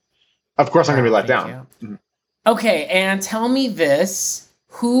episode. Of course, I'm going to be let down. Okay, and tell me this.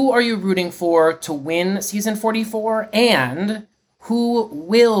 Who are you rooting for to win season 44? And who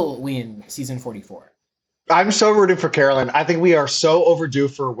will win season 44? I'm so rooting for Carolyn. I think we are so overdue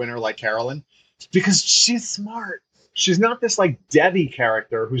for a winner like Carolyn because she's smart. She's not this like Debbie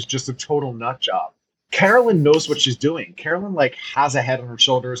character who's just a total nut job. Carolyn knows what she's doing. Carolyn has a head on her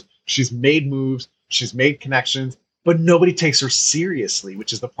shoulders. She's made moves. She's made connections, but nobody takes her seriously,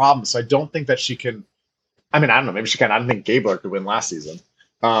 which is the problem. So I don't think that she can. I mean, I don't know. Maybe she can. I don't think Gabler could win last season.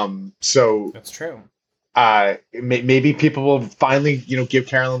 So that's true. Maybe people will finally, give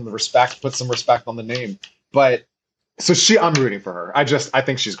Carolyn the respect, put some respect on the name. But so I'm rooting for her. I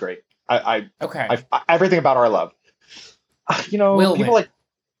think she's great. Everything about her I love. Will people win.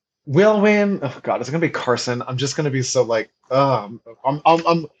 Will win. Oh God, it's gonna be Carson. I'm just gonna be so I'm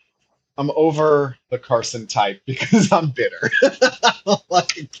over the Carson type because I'm bitter.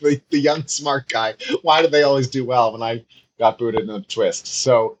 Like the young smart guy. Why do they always do well when I got booted in a twist?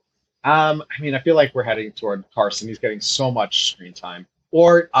 So, I feel like we're heading toward Carson. He's getting so much screen time.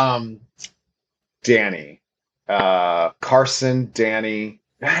 Or Danny. Carson, Danny.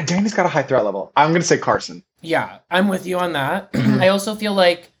 Danny's got a high threat level. I'm gonna say Carson. Yeah, I'm with you on that. I also feel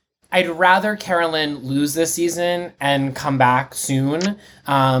like I'd rather Carolyn lose this season and come back soon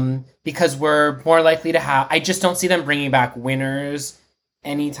because we're more likely to have... I just don't see them bringing back winners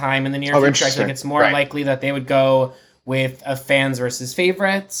anytime in the near future. I think it's more likely that they would go with a fans versus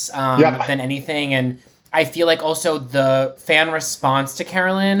favorites than anything. And I feel like also the fan response to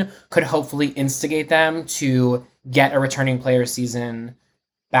Carolyn could hopefully instigate them to get a returning player season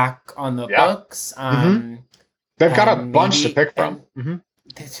back on the Yeah. books. They've got a bunch to pick from.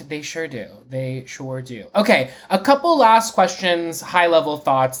 They sure do. They sure do. Okay, a couple last questions, high-level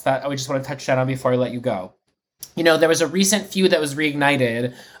thoughts that I just want to touch on before I let you go. You know, there was a recent feud that was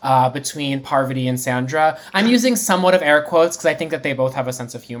reignited between Parvati and Sandra. I'm using somewhat of air quotes because I think that they both have a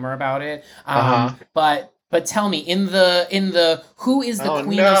sense of humor about it. But tell me, in the who is the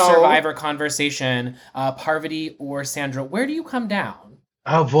queen of Survivor conversation, Parvati or Sandra, where do you come down?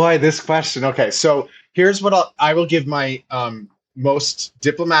 Oh boy, this question. Okay, so here's what I will give my most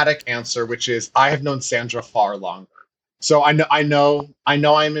diplomatic answer, which is I have known Sandra far longer. So I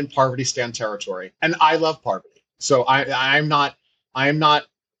am in Parvati Stan territory, and I love Parvati. So I'm not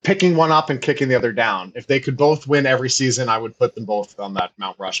picking one up and kicking the other down. If they could both win every season, I would put them both on that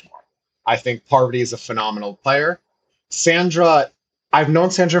Mount Rushmore. I think Parvati is a phenomenal player. Sandra, I've known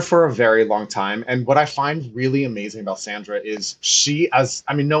Sandra for a very long time, and what I find really amazing about Sandra is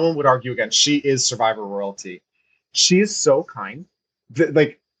no one would argue against, she is Survivor royalty. She is so kind.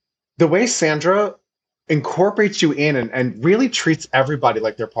 Like the way Sandra incorporates you in and really treats everybody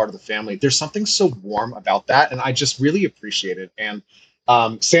like they're part of the family. There's something so warm about that, and I just really appreciate it. And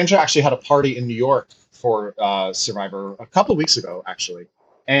Sandra actually had a party in New York for Survivor a couple of weeks ago, actually.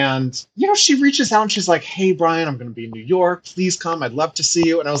 And she reaches out and she's like, "Hey, Brian, I'm going to be in New York. Please come. I'd love to see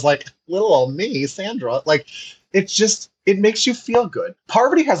you." And I was like, "Little old me, Sandra." Like, it makes you feel good.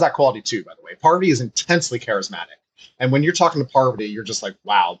 Parvati has that quality too, by the way. Parvati is intensely charismatic. And when you're talking to Parvati, you're just like,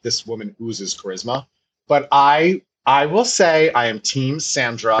 wow, this woman oozes charisma. But I will say I am team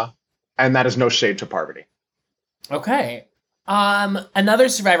Sandra, and that is no shade to Parvati. Okay. Another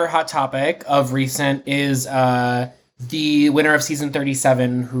Survivor hot topic of recent is the winner of season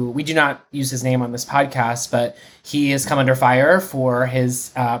 37, who we do not use his name on this podcast, but he has come under fire for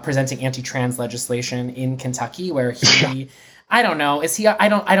his presenting anti-trans legislation in Kentucky, where he I don't know. Is he? I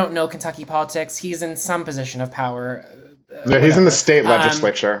don't know Kentucky politics. He's in some position of power. Yeah, he's in the state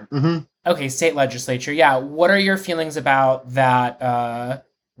legislature. Okay, state legislature. Yeah. What are your feelings about that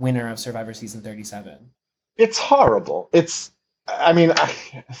winner of Survivor season 37? It's horrible. Does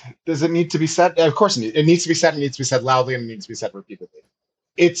it need to be said? Of course it needs to be said. It needs to be said loudly, and it needs to be said repeatedly.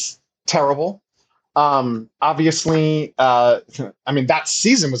 It's terrible. Obviously, that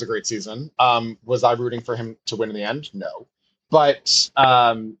season was a great season. Was I rooting for him to win in the end? No. But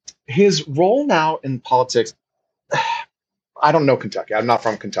his role now in politics, I don't know Kentucky. I'm not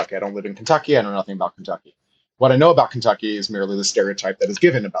from Kentucky. I don't live in Kentucky. I know nothing about Kentucky. What I know about Kentucky is merely the stereotype that is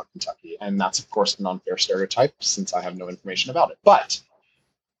given about Kentucky. And that's, of course, an unfair stereotype since I have no information about it. But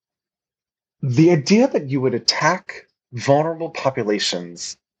the idea that you would attack vulnerable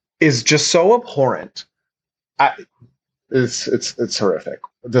populations is just so abhorrent. It's horrific.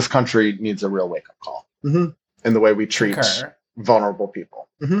 This country needs a real wake-up call in the way we treat vulnerable people.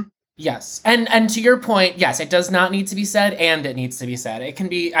 Yes. And to your point, yes, it does not need to be said, and it needs to be said. It can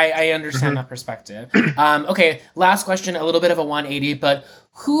be, I understand that perspective. Okay, last question, a little bit of a 180, but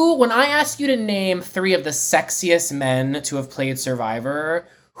when I ask you to name 3 of the sexiest men to have played Survivor,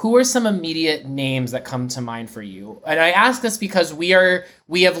 who are some immediate names that come to mind for you? And I ask this because we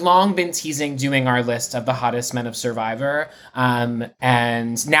have long been teasing doing our list of the hottest men of Survivor.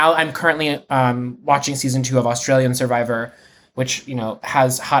 And now I'm currently watching season 2 of Australian Survivor, which,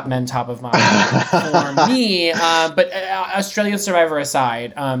 has hot men top of mind for me. But Australian Survivor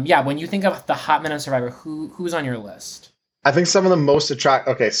aside, when you think of the hot men of Survivor, who's on your list? I think some of the most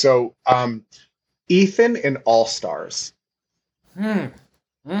attractive. Okay, so Ethan in All Stars.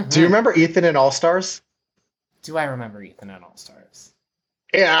 Mm-hmm. Do you remember Ethan in All Stars? Do I remember Ethan in All Stars?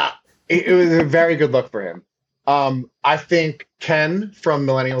 Yeah, it was a very good look for him. I think Ken from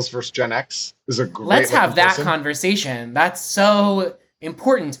Millennials vs. Gen X is a great. Let's have that conversation. That's so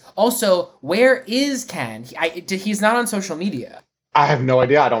important. Also, where is Ken? He's not on social media. I have no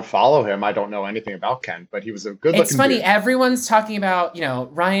idea. I don't follow him. I don't know anything about Ken, but he was a good. It's funny. Dude. Everyone's talking about,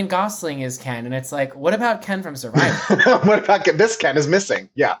 Ryan Gosling is Ken, and it's like, what about Ken from Survivor? What about Ken? This Ken is missing.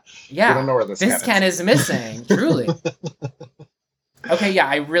 Yeah. Yeah. We don't know where this Ken is missing. Truly. Okay, yeah,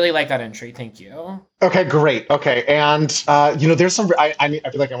 I really like that entry. Thank you. Okay, great. Okay, and there's some. I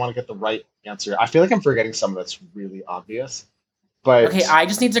feel like I want to get the right answer. I feel like I'm forgetting some that's really obvious. But okay, I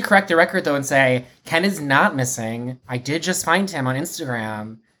just need to correct the record though and say Ken is not missing. I did just find him on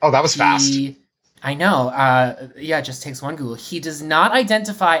Instagram. Oh, that was fast. I know. It just takes one Google. He does not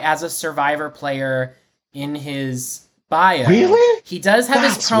identify as a Survivor player in his bio. Really? He does have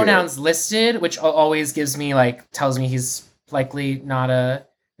his pronouns listed, which always gives me tells me he's likely not a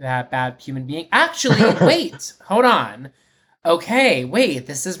that bad human being. Actually, wait, hold on. Okay, wait,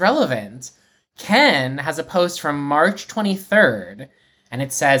 this is relevant. Ken has a post from March 23rd, and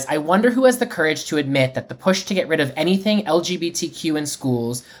it says, I wonder who has the courage to admit that the push to get rid of anything LGBTQ in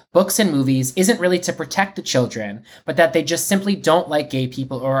schools, books, and movies isn't really to protect the children, but that they just simply don't like gay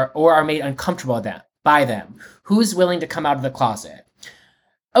people or are made uncomfortable by them. Who's willing to come out of the closet?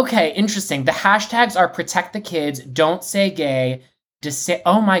 Okay, interesting. The hashtags are protect the kids, don't say gay,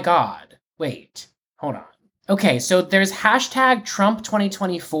 oh my god. Wait, hold on. Okay, so there's hashtag Trump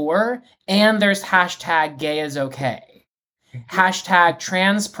 2024 and there's hashtag gay is okay. Hashtag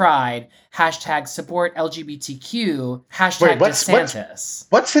trans pride, hashtag support LGBTQ, hashtag DeSantis.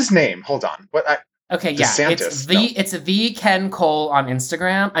 What's his name? Hold on. Okay, DeSantis, it's the Ken Cole on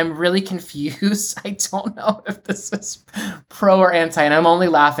Instagram. I'm really confused. I don't know if this is pro or anti, and I'm only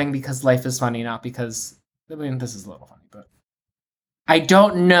laughing because life is funny, not because this is a little funny, but I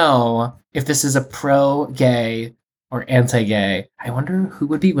don't know if this is a pro-gay or anti-gay. I wonder who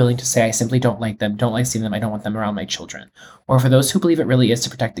would be willing to say, I simply don't like them, don't like seeing them, I don't want them around my children. Or for those who believe it really is to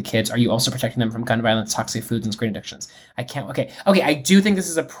protect the kids, are you also protecting them from gun violence, toxic foods, and screen addictions? I can't. Okay, I do think this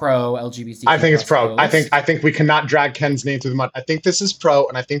is a pro-LGBT. I think it's pro. I think we cannot drag Ken's name through the mud. I think this is pro,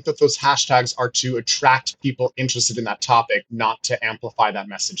 and I think that those hashtags are to attract people interested in that topic, not to amplify that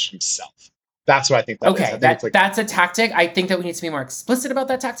message himself. That's what I think that is. I think that's a tactic. I think that we need to be more explicit about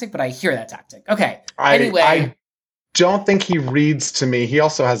that tactic, but I hear that tactic. Okay. Anyway. I don't think he reads to me. He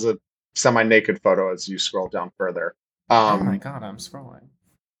also has a semi-naked photo as you scroll down further. Oh my god, I'm scrolling.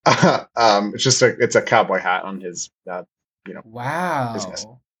 It's a cowboy hat on his, wow. business.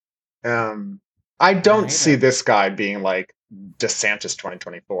 I don't see this guy being like DeSantis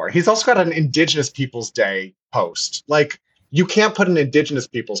 2024. He's also got an Indigenous Peoples Day post. Like, you can't put an Indigenous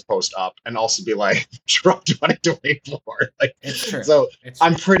Peoples post up and also be like Trump 2024. Like, it's true. So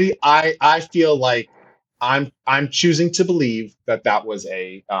I'm pretty. I feel like I'm choosing to believe that was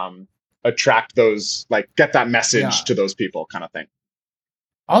a attract those, like, get that message to those people kind of thing.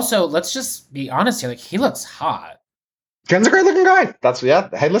 Also, let's just be honest here. Like, he looks hot. Ken's a great looking guy.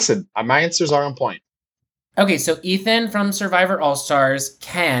 Hey, listen, my answers are on point. Okay, so Ethan from Survivor All Stars,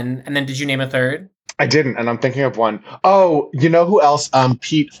 Ken, and then did you name a third? I didn't, and I'm thinking of one. Oh, you know who else?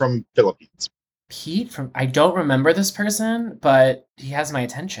 Pete from Philippines. Pete from, I don't remember this person, but he has my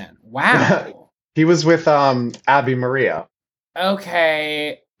attention. Wow. He was with Abby Maria.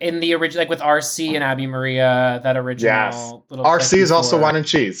 Okay. In the original, like with RC and Abby Maria, that original little RC is also wine and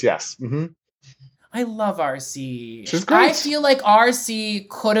cheese, yes. Mm-hmm. I love RC. She's great. I feel like RC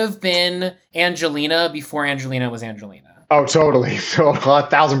could have been Angelina before Angelina was Angelina. Oh, totally.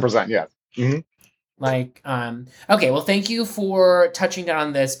 1,000%, yeah. Mm-hmm. Like, okay, well, thank you for touching down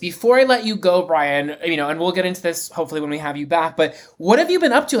on this. Before I let you go, Brian, and we'll get into this hopefully when we have you back, but what have you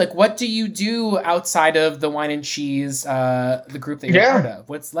been up to? Like, what do you do outside of the wine and cheese, the group that you're part of?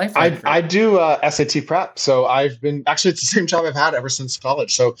 What's life like? I do SAT prep. So I've been, actually, it's the same job I've had ever since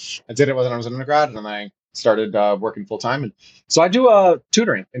college. So I did it when I was an undergrad, and then I started working full time. And so I do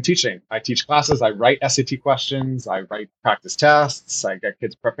tutoring and teaching. I teach classes, I write SAT questions, I write practice tests, I get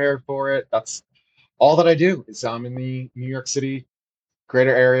kids prepared for it. That's all that I do. Is I'm in the New York City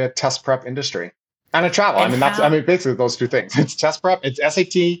greater area test prep industry, and I travel. And basically those two things. It's test prep, it's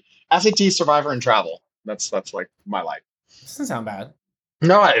SAT, Survivor, and travel. That's like my life. Doesn't sound bad.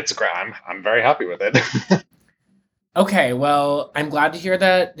 No, it's great. I'm very happy with it. Okay, well, I'm glad to hear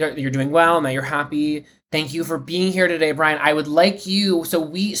that you're doing well and that you're happy. Thank you for being here today, Brian. I would like you.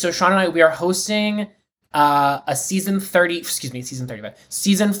 So Sean and I, we are hosting a season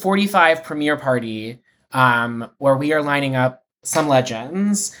 45 premiere party, where we are lining up some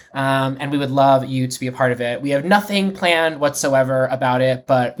legends, and we would love you to be a part of it. We have nothing planned whatsoever about it,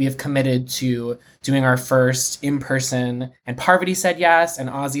 but we have committed to doing our first in-person, and Parvati said yes, and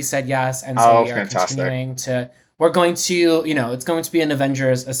Ozzy said yes, and so we are continuing to, we're going to, it's going to be an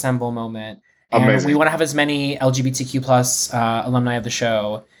Avengers Assemble moment. And amazing. We want to have as many LGBTQ plus alumni of the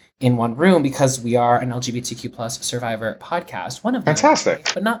show in one room because we are an LGBTQ plus Survivor podcast. One of them. Fantastic.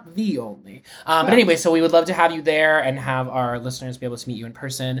 Only, but not the only. But anyway, so we would love to have you there and have our listeners be able to meet you in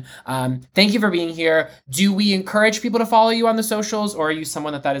person. Thank you for being here. Do we encourage people to follow you on the socials, or are you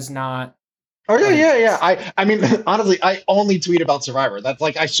someone that is not? Oh, yeah. I mean, honestly, I only tweet about Survivor. That's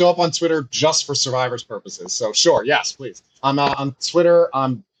like, I show up on Twitter just for Survivor's purposes. So sure, yes, please. I'm on Twitter.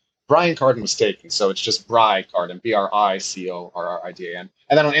 Brian Corridan was taken, so it's just Bri Corridan, BriCorridan.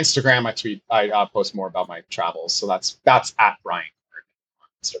 And then on Instagram, I post more about my travels. So that's at Brian Corridan on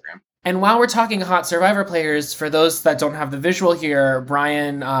Instagram. And while we're talking hot Survivor players, for those that don't have the visual here,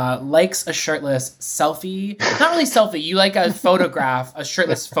 Brian likes a shirtless selfie. Not really selfie, you like a photograph, a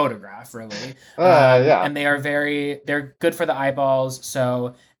shirtless photograph, really. Yeah. And they're good for the eyeballs.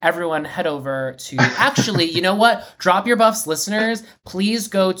 So everyone head over to, actually, you know what? Drop Your Buffs listeners, please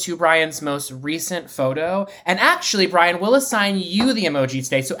go to Brian's most recent photo. And actually, Brian, we'll assign you the emoji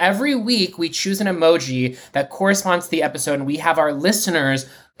today. So every week we choose an emoji that corresponds to the episode, and we have our listeners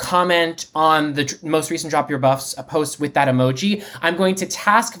comment on the most recent Drop Your Buffs post with that emoji. I'm going to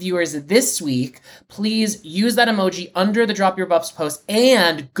task viewers this week, please use that emoji under the Drop Your Buffs post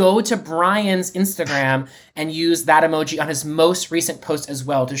and go to Brian's Instagram and use that emoji on his most recent post as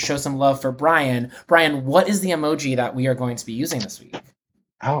well to show some love for Brian. Brian, what is the emoji that we are going to be using this week?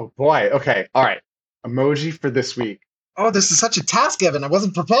 Oh boy. Okay. All right. Emoji for this week. Oh, this is such a task, Evan. I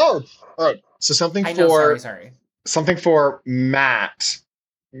wasn't prepared. All right. So something Sorry. Something for Matt.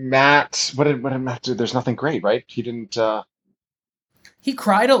 Matt, what did Matt do? There's nothing great, right? He didn't. He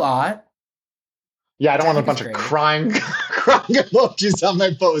cried a lot. Yeah, I don't want a bunch of crying emojis on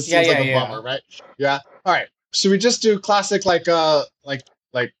my post. Seems like a bummer, right? Yeah. All right. Should we just do classic like a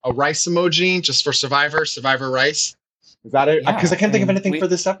rice emoji just for Survivor rice? Is that it? Because I can't think of anything for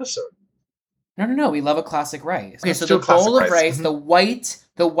this episode. No. We love a classic rice. Okay, so the bowl of rice, mm-hmm.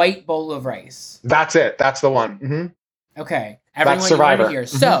 the white bowl of rice. That's it. That's the one. Mm-hmm. Okay. Everyone, you heard it here.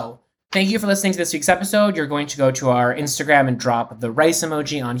 Mm-hmm. So, thank you for listening to this week's episode. You're going to go to our Instagram and drop the rice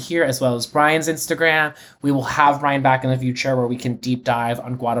emoji on here, as well as Brian's Instagram. We will have Brian back in the future where we can deep dive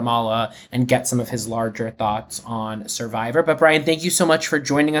on Guatemala and get some of his larger thoughts on Survivor. But Brian, thank you so much for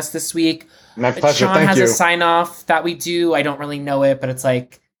joining us this week. My pleasure. Sean has a sign off that we do. I don't really know it, but it's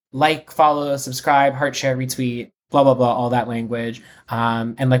like, follow, subscribe, heart, share, retweet, blah, blah, blah, all that language.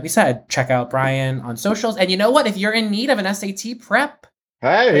 And like we said, check out Brian on socials. And you know what? If you're in need of an SAT prep,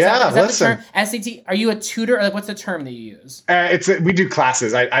 hey, listen. SAT, are you a tutor? Or what's the term that you use? We do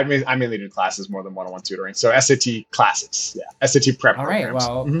classes. I mainly do classes more than one-on-one tutoring. So SAT classes. Yeah. SAT prep All programs. Right,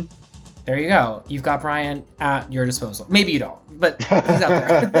 well, There you go. You've got Brian at your disposal. Maybe you don't, but he's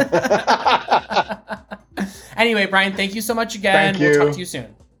out there. Anyway, Brian, thank you so much again. Thank you. We'll talk to you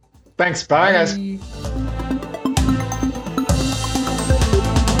soon. Thanks. Bye, guys.